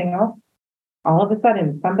go of something else, all of a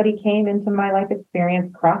sudden somebody came into my life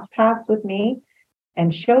experience, crossed paths with me,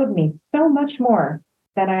 and showed me so much more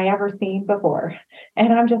than I ever seen before.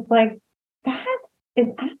 And I'm just like, that is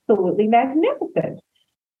absolutely magnificent.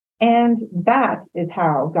 And that is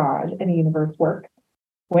how God and the universe work.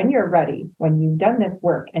 When you're ready, when you've done this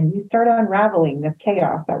work and you start unraveling this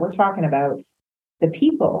chaos that we're talking about, the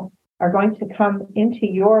people are going to come into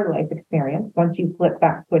your life experience once you flip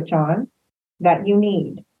that switch on that you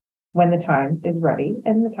need when the time is ready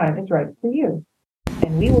and the time is right for you.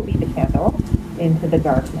 And we will be the candle into the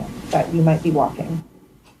darkness that you might be walking.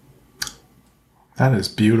 That is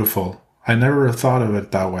beautiful. I never thought of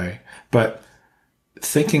it that way. But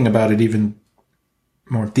thinking about it even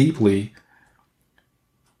more deeply,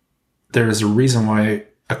 there is a reason why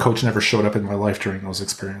a coach never showed up in my life during those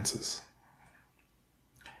experiences.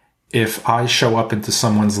 If I show up into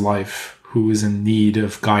someone's life who is in need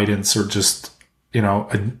of guidance or just,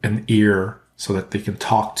 an ear so that they can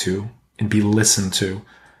talk to and be listened to,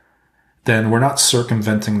 then we're not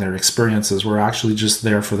circumventing their experiences. We're actually just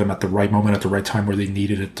there for them at the right moment, at the right time where they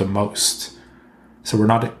needed it the most. So we're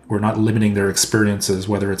not limiting their experiences,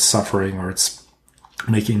 whether it's suffering or it's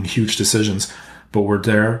making huge decisions, but we're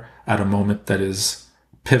there at a moment that is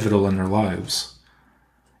pivotal in their lives.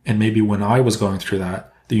 And maybe when I was going through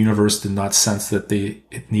that, the universe did not sense that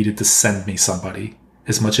it needed to send me somebody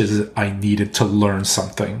as much as I needed to learn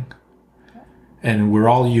something. And we're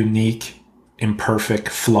all unique, imperfect,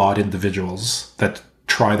 flawed individuals that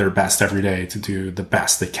try their best every day to do the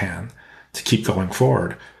best they can to keep going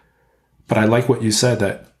forward. But I like what you said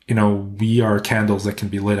that, we are candles that can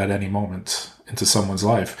be lit at any moment into someone's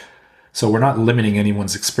life. So we're not limiting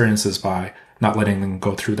anyone's experiences by not letting them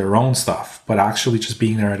go through their own stuff, but actually just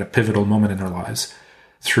being there at a pivotal moment in their lives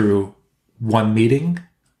through one meeting,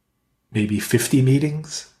 maybe 50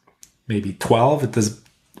 meetings, maybe 12. It does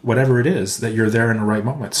whatever it is that you're there in the right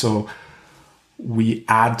moment. So we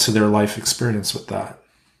add to their life experience with that.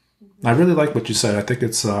 I really like what you said. I think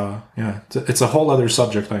it's a whole other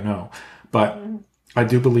subject, I know, but I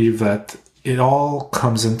do believe that it all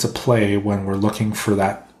comes into play when we're looking for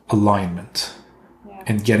that alignment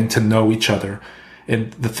and getting to know each other.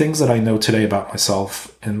 And the things that I know today about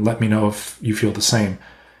myself, and let me know if you feel the same.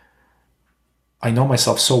 I know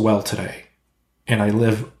myself so well today, and I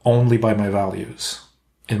live only by my values.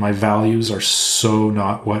 And my values are so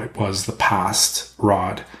not what it was the past,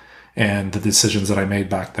 Rod, and the decisions that I made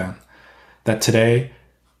back then. That today,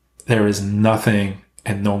 there is nothing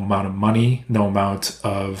and no amount of money, no amount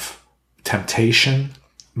of temptation,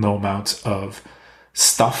 no amount of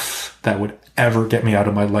stuff that would ever get me out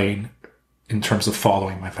of my lane in terms of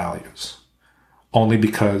following my values. Only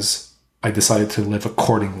because I decided to live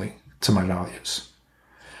accordingly to my values.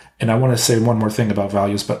 And I want to say one more thing about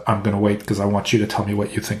values, but I'm going to wait because I want you to tell me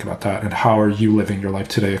what you think about that and how are you living your life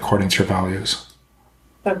today according to your values.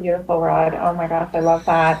 So beautiful, Rod. Oh my gosh, I love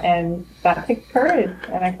that. And that takes courage.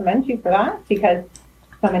 And I commend you for that because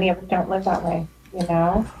so many of us don't live that way,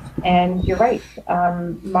 And you're right.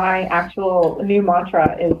 My actual new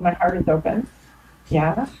mantra is my heart is open.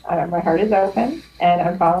 Yeah, my heart is open and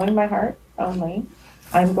I'm following my heart only.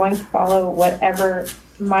 I'm going to follow whatever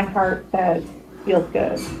my heart says feels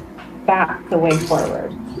good. That's the way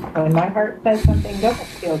forward. When my heart says something doesn't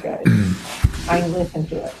feel good, I listen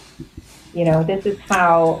to it. This is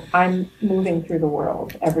how I'm moving through the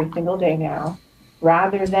world every single day now,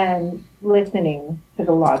 rather than listening to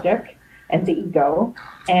the logic and the ego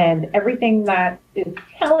and everything that is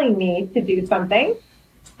telling me to do something.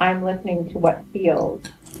 I'm listening to what feels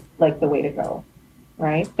like the way to go,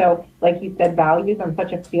 right? So like you said, values, I'm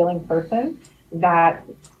such a feeling person that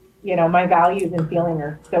my values and feeling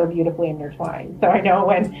are so beautifully intertwined. So I know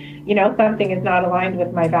when, something is not aligned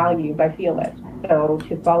with my values, I feel it. So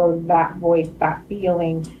to follow that voice, that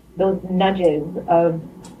feeling, those nudges of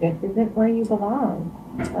this isn't where you belong,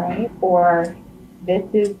 right? Or this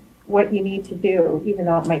is what you need to do, even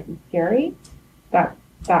though it might be scary. That's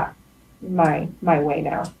my way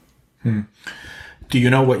now. Do you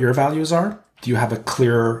know what your values are? Do you have a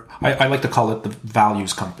clear, I like to call it the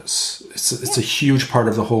values compass. It's a huge part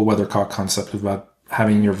of the whole weathercock concept about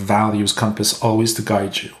having your values compass always to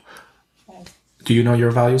guide you. Okay. Do you know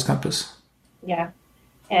your values compass? Yeah.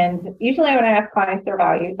 And usually when I ask clients their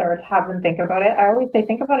values or have them think about it, I always say,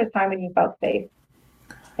 think about a time when you felt safe.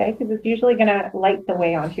 Okay. Because it's usually going to light the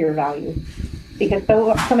way onto your values. Because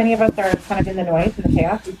so many of us are kind of in the noise and the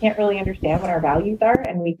chaos. We can't really understand what our values are,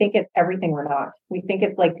 and we think it's everything we're not. We think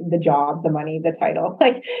it's like the job, the money, the title.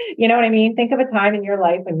 Like, you know what I mean? Think of a time in your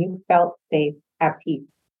life when you felt safe, at peace.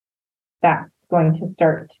 That's going to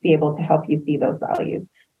start to be able to help you see those values.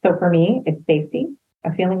 So for me, it's safety,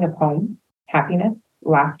 a feeling of home, happiness,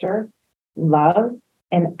 laughter, love,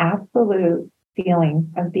 an absolute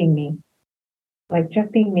feeling of being me. Like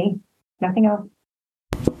just being me, nothing else.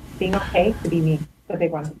 Being okay to be me, the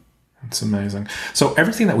big one. It's amazing. So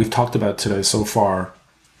everything that we've talked about today so far,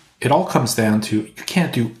 it all comes down to you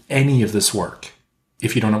can't do any of this work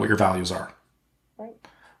if you don't know what your values are. Right.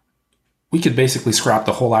 We could basically scrap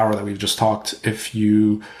the whole hour that we've just talked. If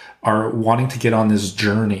you are wanting to get on this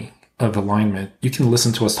journey of alignment, you can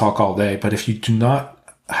listen to us talk all day, but if you do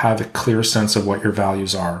not have a clear sense of what your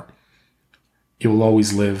values are, you will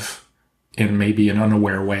always live in maybe an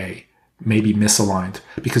unaware way, maybe misaligned,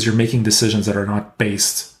 because you're making decisions that are not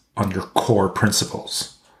based on your core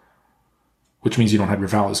principles, which means you don't have your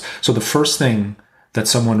values. So the first thing that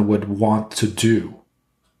someone would want to do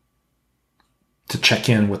to check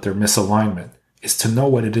in with their misalignment is to know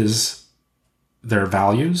what it is, their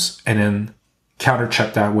values, and then counter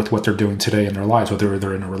check that with what they're doing today in their lives, whether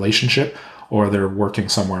they're in a relationship or they're working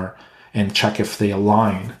somewhere, and check if they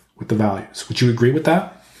align with the values. Would you agree with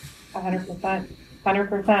that? 100%.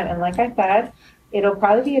 100%. And like I said, it'll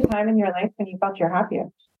probably be a time in your life when you felt your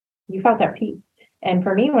happiest. You felt at peace. And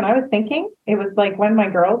for me, when I was thinking, it was like when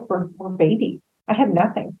my girls were babies. I had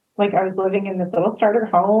nothing. Like I was living in this little starter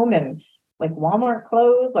home and like Walmart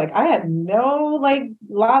clothes. Like I had no like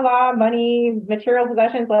money, material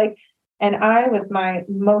possessions. Like, and I was my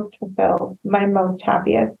most fulfilled, my most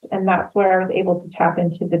happiest. And that's where I was able to tap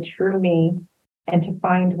into the true me and to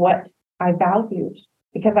find what I valued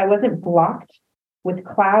because I wasn't blocked with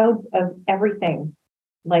clouds of everything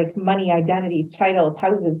like money, identity, titles,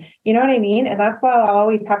 houses. You know what I mean? And that's why I'll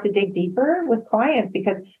always have to dig deeper with clients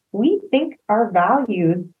because we think our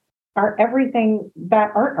values are everything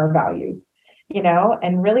that aren't our values,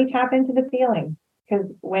 and really tap into the feeling. Because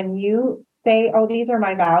when you say, oh, these are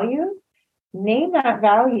my values, name that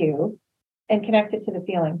value and connect it to the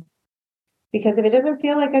feeling. Because if it doesn't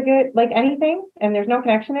feel like like anything and there's no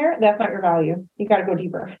connection there, that's not your value. You got to go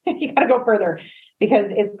deeper. You got to go further because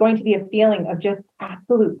it's going to be a feeling of just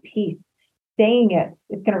absolute peace. Saying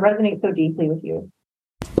it's going to resonate so deeply with you.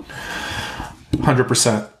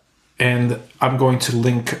 100%. And I'm going to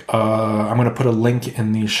I'm going to put a link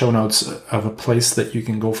in the show notes of a place that you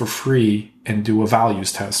can go for free and do a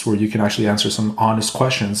values test where you can actually answer some honest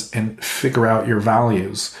questions and figure out your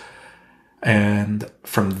values. And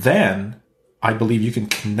from then, I believe you can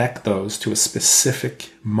connect those to a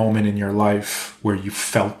specific moment in your life where you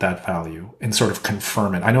felt that value and sort of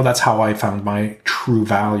confirm it. I know that's how I found my true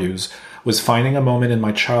values, was finding a moment in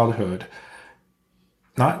my childhood,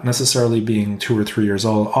 not necessarily being 2 or 3 years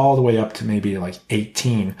old, all the way up to maybe like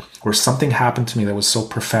 18, where something happened to me that was so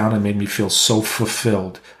profound and made me feel so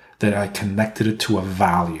fulfilled that I connected it to a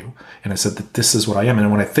value. And I said that this is what I am.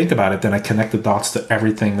 And when I think about it, then I connect the dots to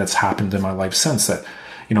everything that's happened in my life since that.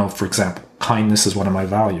 For example, kindness is one of my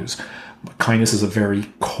values. Kindness is a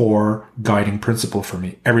very core guiding principle for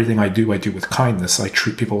me. Everything I do with kindness. I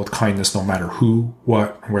treat people with kindness no matter who,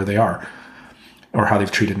 what, where they are, or how they've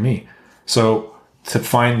treated me. So to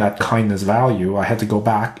find that kindness value, I had to go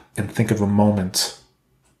back and think of a moment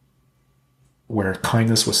where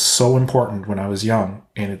kindness was so important when I was young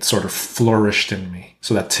and it sort of flourished in me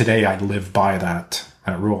so that today I live by that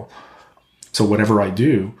rule. So whatever I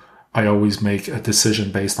do, I always make a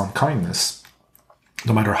decision based on kindness,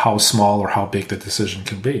 no matter how small or how big the decision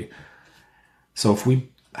can be. So if we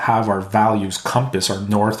have our values compass, our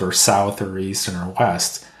north or south or east and our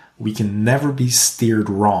west, we can never be steered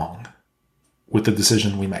wrong with the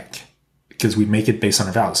decision we make because we make it based on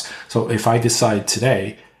our values. So if I decide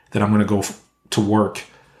today that I'm going to go to work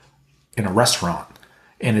in a restaurant,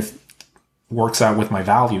 and if works out with my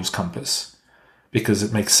values compass because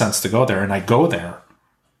it makes sense to go there. And I go there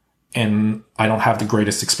and I don't have the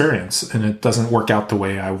greatest experience and it doesn't work out the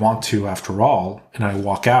way I want to after all. And I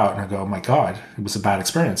walk out and I go, oh my God, it was a bad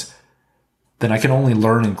experience. Then I can only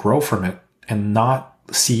learn and grow from it and not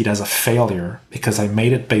see it as a failure because I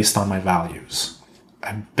made it based on my values.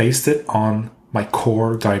 I based it on my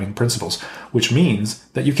core guiding principles, which means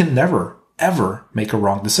that you can never, ever make a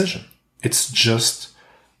wrong decision. It's just,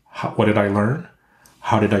 what did I learn?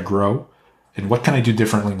 How did I grow? And what can I do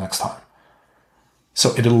differently next time?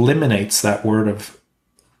 So it eliminates that word of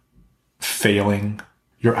failing.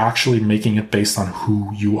 You're actually making it based on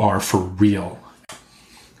who you are for real.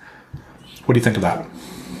 What do you think of that?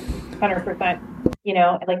 100%. You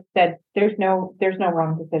know, like I said, there's no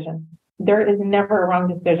wrong decision. There is never a wrong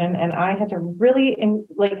decision. And I had to really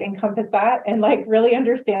encompass that and really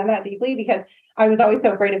understand that deeply because I was always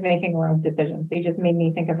so afraid of making wrong decisions. They just made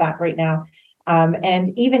me think of that right now.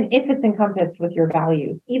 And even if it's encompassed with your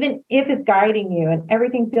values, even if it's guiding you and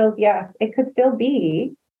everything feels yes, it could still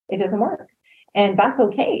be, it doesn't work. And that's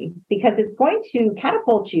okay because it's going to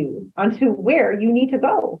catapult you onto where you need to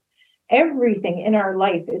go. Everything in our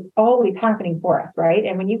life is always happening for us, right?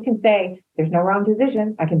 And when you can say, there's no wrong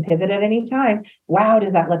decision, I can pivot at any time. Wow,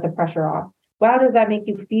 does that let the pressure off? Wow, does that make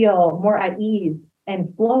you feel more at ease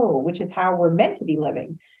and flow, which is how we're meant to be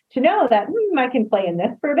living? To know that I can play in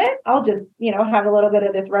this for a bit. I'll just, have a little bit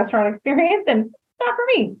of this restaurant experience and it's not for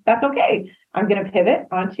me. That's okay. I'm going to pivot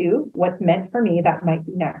onto what's meant for me that might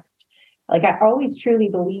be next. I always truly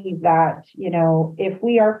believe that, if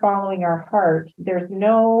we are following our heart, there's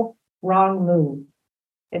no wrong move.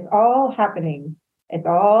 It's all happening. It's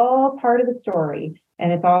all part of the story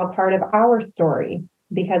and it's all part of our story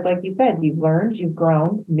because like you said, you've learned, you've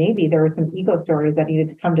grown. Maybe there were some ego stories that needed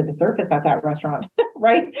to come to the surface at that restaurant,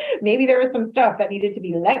 right? Maybe there was some stuff that needed to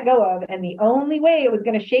be let go of. And the only way it was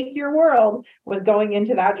going to shake your world was going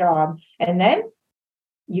into that job. And then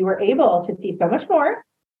you were able to see so much more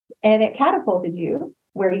and it catapulted you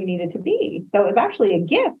where you needed to be. So it was actually a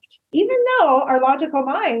gift, even though our logical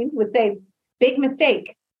mind would say, big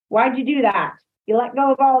mistake. Why'd you do that? You let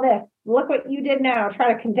go of all this. Look what you did now.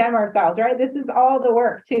 Try to condemn ourselves, right? This is all the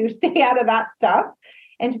work to stay out of that stuff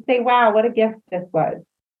and to say, wow, what a gift this was.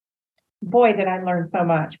 Boy, did I learn so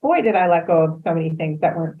much. Boy, did I let go of so many things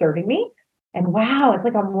that weren't serving me. And wow, it's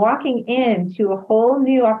like I'm walking into a whole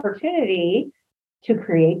new opportunity to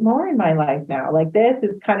create more in my life now. This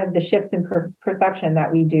is kind of the shift in perception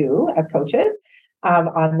that we do as coaches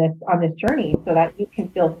on this journey so that you can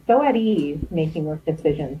feel so at ease making those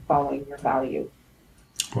decisions following your values.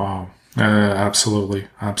 Wow. Absolutely.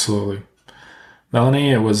 Absolutely.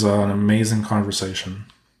 Melanie, it was an amazing conversation.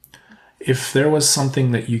 If there was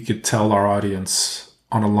something that you could tell our audience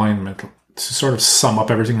on alignment to sort of sum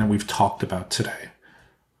up everything that we've talked about today,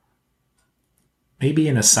 maybe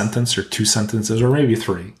in a sentence or 2 sentences, or maybe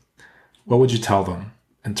 3, what would you tell them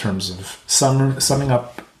in terms of summarizing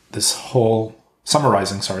this whole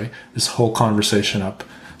conversation up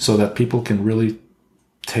so that people can really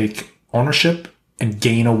take ownership and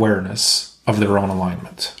gain awareness of their own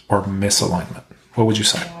alignment or misalignment? What would you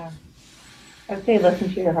say? Yeah. I would say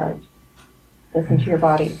listen to your heart. Listen to your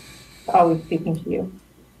body. It's always speaking to you.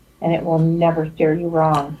 And it will never steer you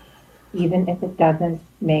wrong, even if it doesn't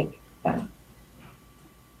make sense.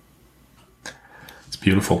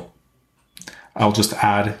 Beautiful. I'll just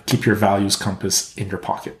add, keep your values compass in your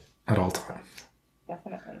pocket at all times.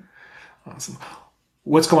 Definitely. Awesome.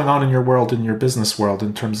 What's going on in your world, in your business world,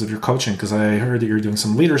 in terms of your coaching? Because I heard that you're doing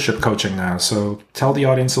some leadership coaching now. So tell the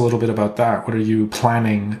audience a little bit about that. What are you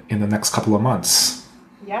planning in the next couple of months?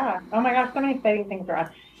 Yeah. Oh my gosh, so many exciting things for us.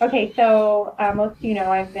 Okay, so most of you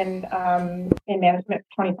know I've been in management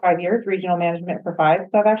for 25 years, regional management for 5.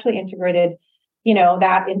 So I've actually integrated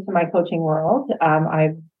that into my coaching world.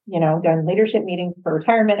 I've, done leadership meetings for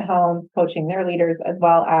retirement homes, coaching their leaders, as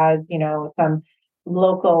well as, some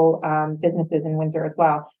local businesses in Windsor as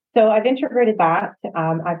well. So I've integrated that.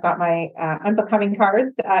 I've got my unbecoming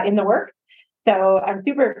cards in the works. So I'm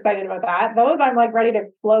super excited about that. Those I'm ready to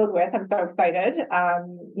explode with. I'm so excited.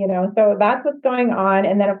 So that's what's going on.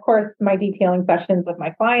 And then of course, my detailing sessions with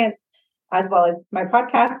my clients, as well as my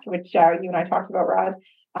podcast, which you and I talked about, Rod,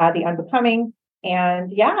 The Unbecoming.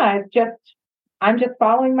 And yeah, I'm just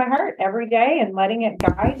following my heart every day and letting it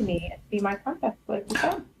guide me and be my compass, like you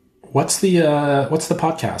said. What's the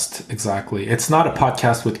podcast exactly? It's not a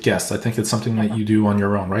podcast with guests. I think it's something that you do on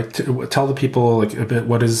your own, right? Tell the people a bit,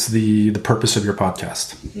 what is the purpose of your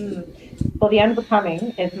podcast? Well, The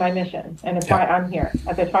Unbecoming is my mission, and it's why I'm here.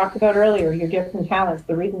 As I talked about earlier, your gifts and talents,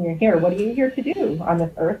 the reason you're here, what are you here to do on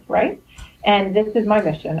this earth, right? And this is my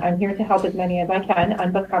mission. I'm here to help as many as I can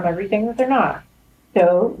unbecome everything that they're not.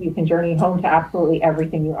 So you can journey home to absolutely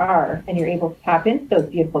everything you are, and you're able to tap into those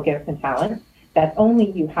beautiful gifts and talents that only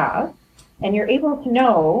you have, and you're able to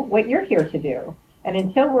know what you're here to do. And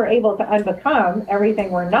until we're able to unbecome everything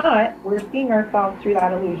we're not, we're seeing ourselves through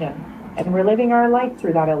that illusion, and we're living our life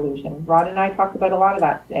through that illusion. Rod and I talked about a lot of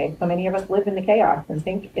that today. So many of us live in the chaos and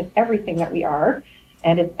think it's everything that we are,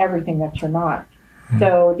 and it's everything that you're not.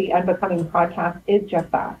 So the Unbecoming podcast is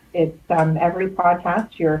just that. It's every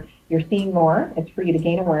podcast you're seeing more. It's for you to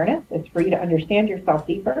gain awareness. It's for you to understand yourself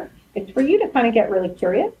deeper. It's for you to kind of get really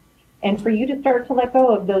curious, and for you to start to let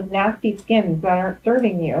go of those nasty skins that aren't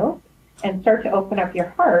serving you, and start to open up your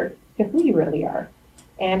heart to who you really are.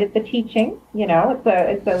 And it's a teaching,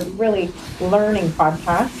 it's a really learning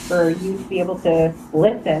podcast for you to be able to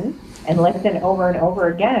listen and listen over and over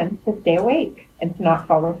again to stay awake and to not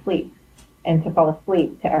fall asleep. And to fall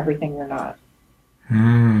asleep to everything you're not.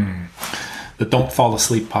 The Don't Fall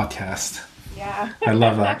Asleep podcast. Yeah. I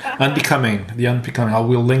love that. Unbecoming.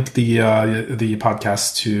 We'll link the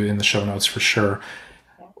podcast in the show notes for sure.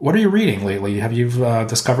 Yeah. What are you reading lately? Have you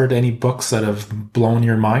discovered any books that have blown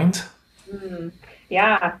your mind?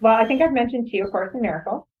 Yeah. Well, I think I've mentioned to you A Course in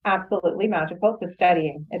Miracles. Absolutely magical. It's a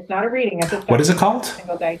studying. It's not a reading. It's a What is it called?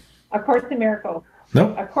 Single day. A Course in Miracles.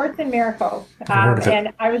 No. A Course in Miracles.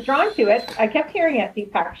 And I was drawn to it. I kept hearing it.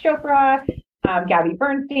 Deepak Chopra, Gabby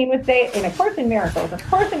Bernstein would say, in A Course in Miracles, A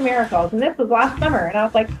Course in Miracles. And this was last summer. And I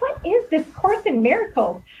was like, what is this Course in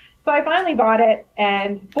Miracles? So I finally bought it.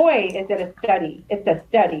 And boy, is it a study. It's a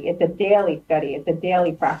study. It's a daily study. It's a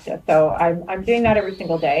daily practice. So I'm doing that every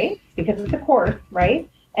single day because it's a course, right?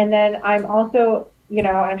 And then I'm also,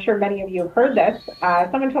 I'm sure many of you have heard this.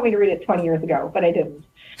 Someone told me to read it 20 years ago, but I didn't.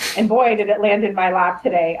 And boy, did it land in my lap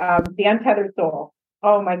today. The Untethered Soul.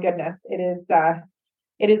 Oh my goodness. It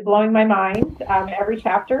is blowing my mind. Every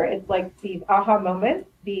chapter is like these aha moments.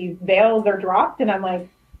 These veils are dropped and I'm like,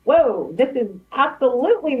 whoa, this is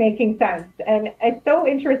absolutely making sense. And it's so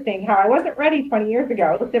interesting how I wasn't ready 20 years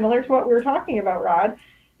ago, similar to what we were talking about, Rod,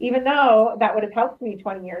 even though that would have helped me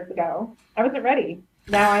 20 years ago. I wasn't ready.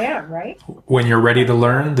 Now I am, right? When you're ready to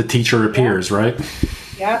learn, the teacher appears, right?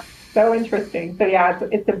 Yeah. So interesting. So yeah,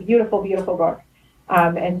 it's a beautiful, beautiful book.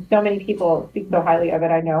 And so many people speak so highly of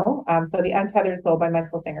it, I know. So The Untethered Soul by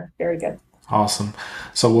Michael Singer. Very good. Awesome.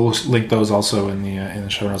 So we'll link those also in the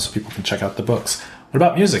show notes so people can check out the books. What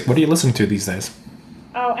about music? What are you listening to these days?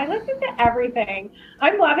 Oh, I listen to everything.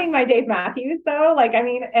 I'm loving my Dave Matthews though.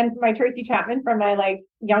 And my Tracy Chapman from my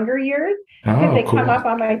younger years. Because they come up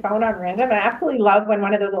on my phone on random. And I absolutely love when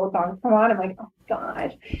one of those old songs come on. I'm like, oh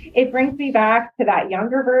gosh. It brings me back to that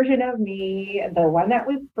younger version of me, the one that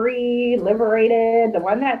was free, liberated, the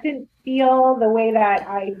one that didn't feel the way that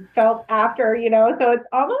I felt after, So it's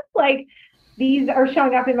almost like these are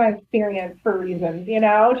showing up in my experience for reasons,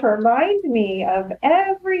 to remind me of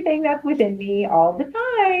everything that's within me all the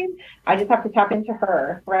time. I just have to tap into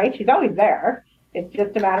her, right? She's always there. It's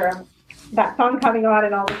just a matter of that song coming on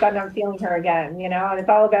and all of a sudden I'm feeling her again, and it's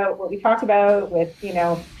all about what we talk about with,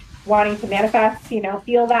 wanting to manifest,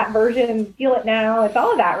 feel that version, feel it now. It's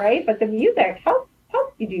all of that, right? But the music helps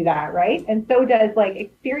you do that, right? And so does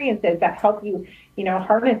experiences that help you,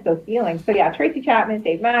 harness those feelings. So yeah, Tracy Chapman,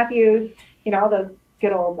 Dave Matthews, all those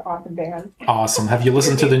good old awesome bands. Awesome. Have you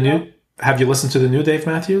listened to the new Dave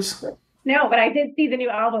Matthews? No, but I did see the new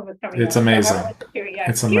album was coming. It's amazing.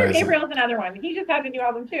 It's amazing. Peter Gabriel's another one. He just had a new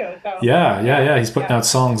album too. So yeah. He's putting out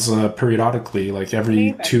songs periodically.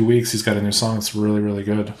 Every 2 weeks, he's got a new song. It's really, really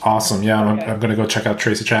good. Awesome. Yeah, I'm going to go check out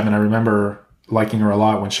Tracy Chapman. I remember liking her a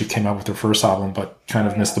lot when she came out with her first album, but kind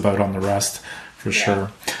of missed the boat on the rest for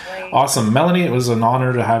sure. Great. Awesome. Melanie, it was an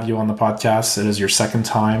honor to have you on the podcast. It is your second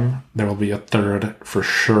time. There will be a third for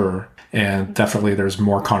sure. And definitely there's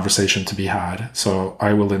more conversation to be had. So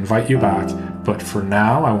I will invite you back. But for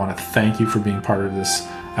now, I want to thank you for being part of this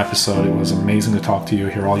episode. It was amazing to talk to you,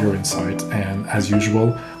 hear all your insight. And as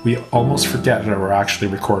usual, we almost forget that we're actually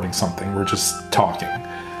recording something. We're just talking.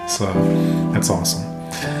 So that's awesome.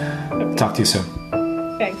 Talk to you soon.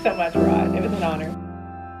 Thanks so much, Rod. It was an honor.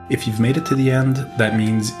 If you've made it to the end, that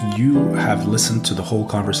means you have listened to the whole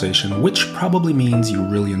conversation, which probably means you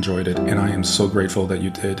really enjoyed it. And I am so grateful that you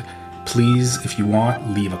did. Please, if you want,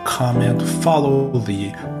 leave a comment, follow the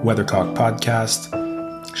Weathercock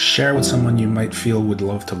podcast, share with someone you might feel would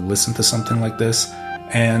love to listen to something like this,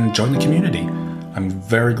 and join the community. I'm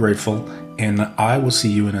very grateful, and I will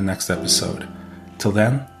see you in the next episode. Till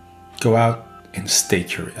then, go out and stay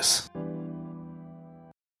curious.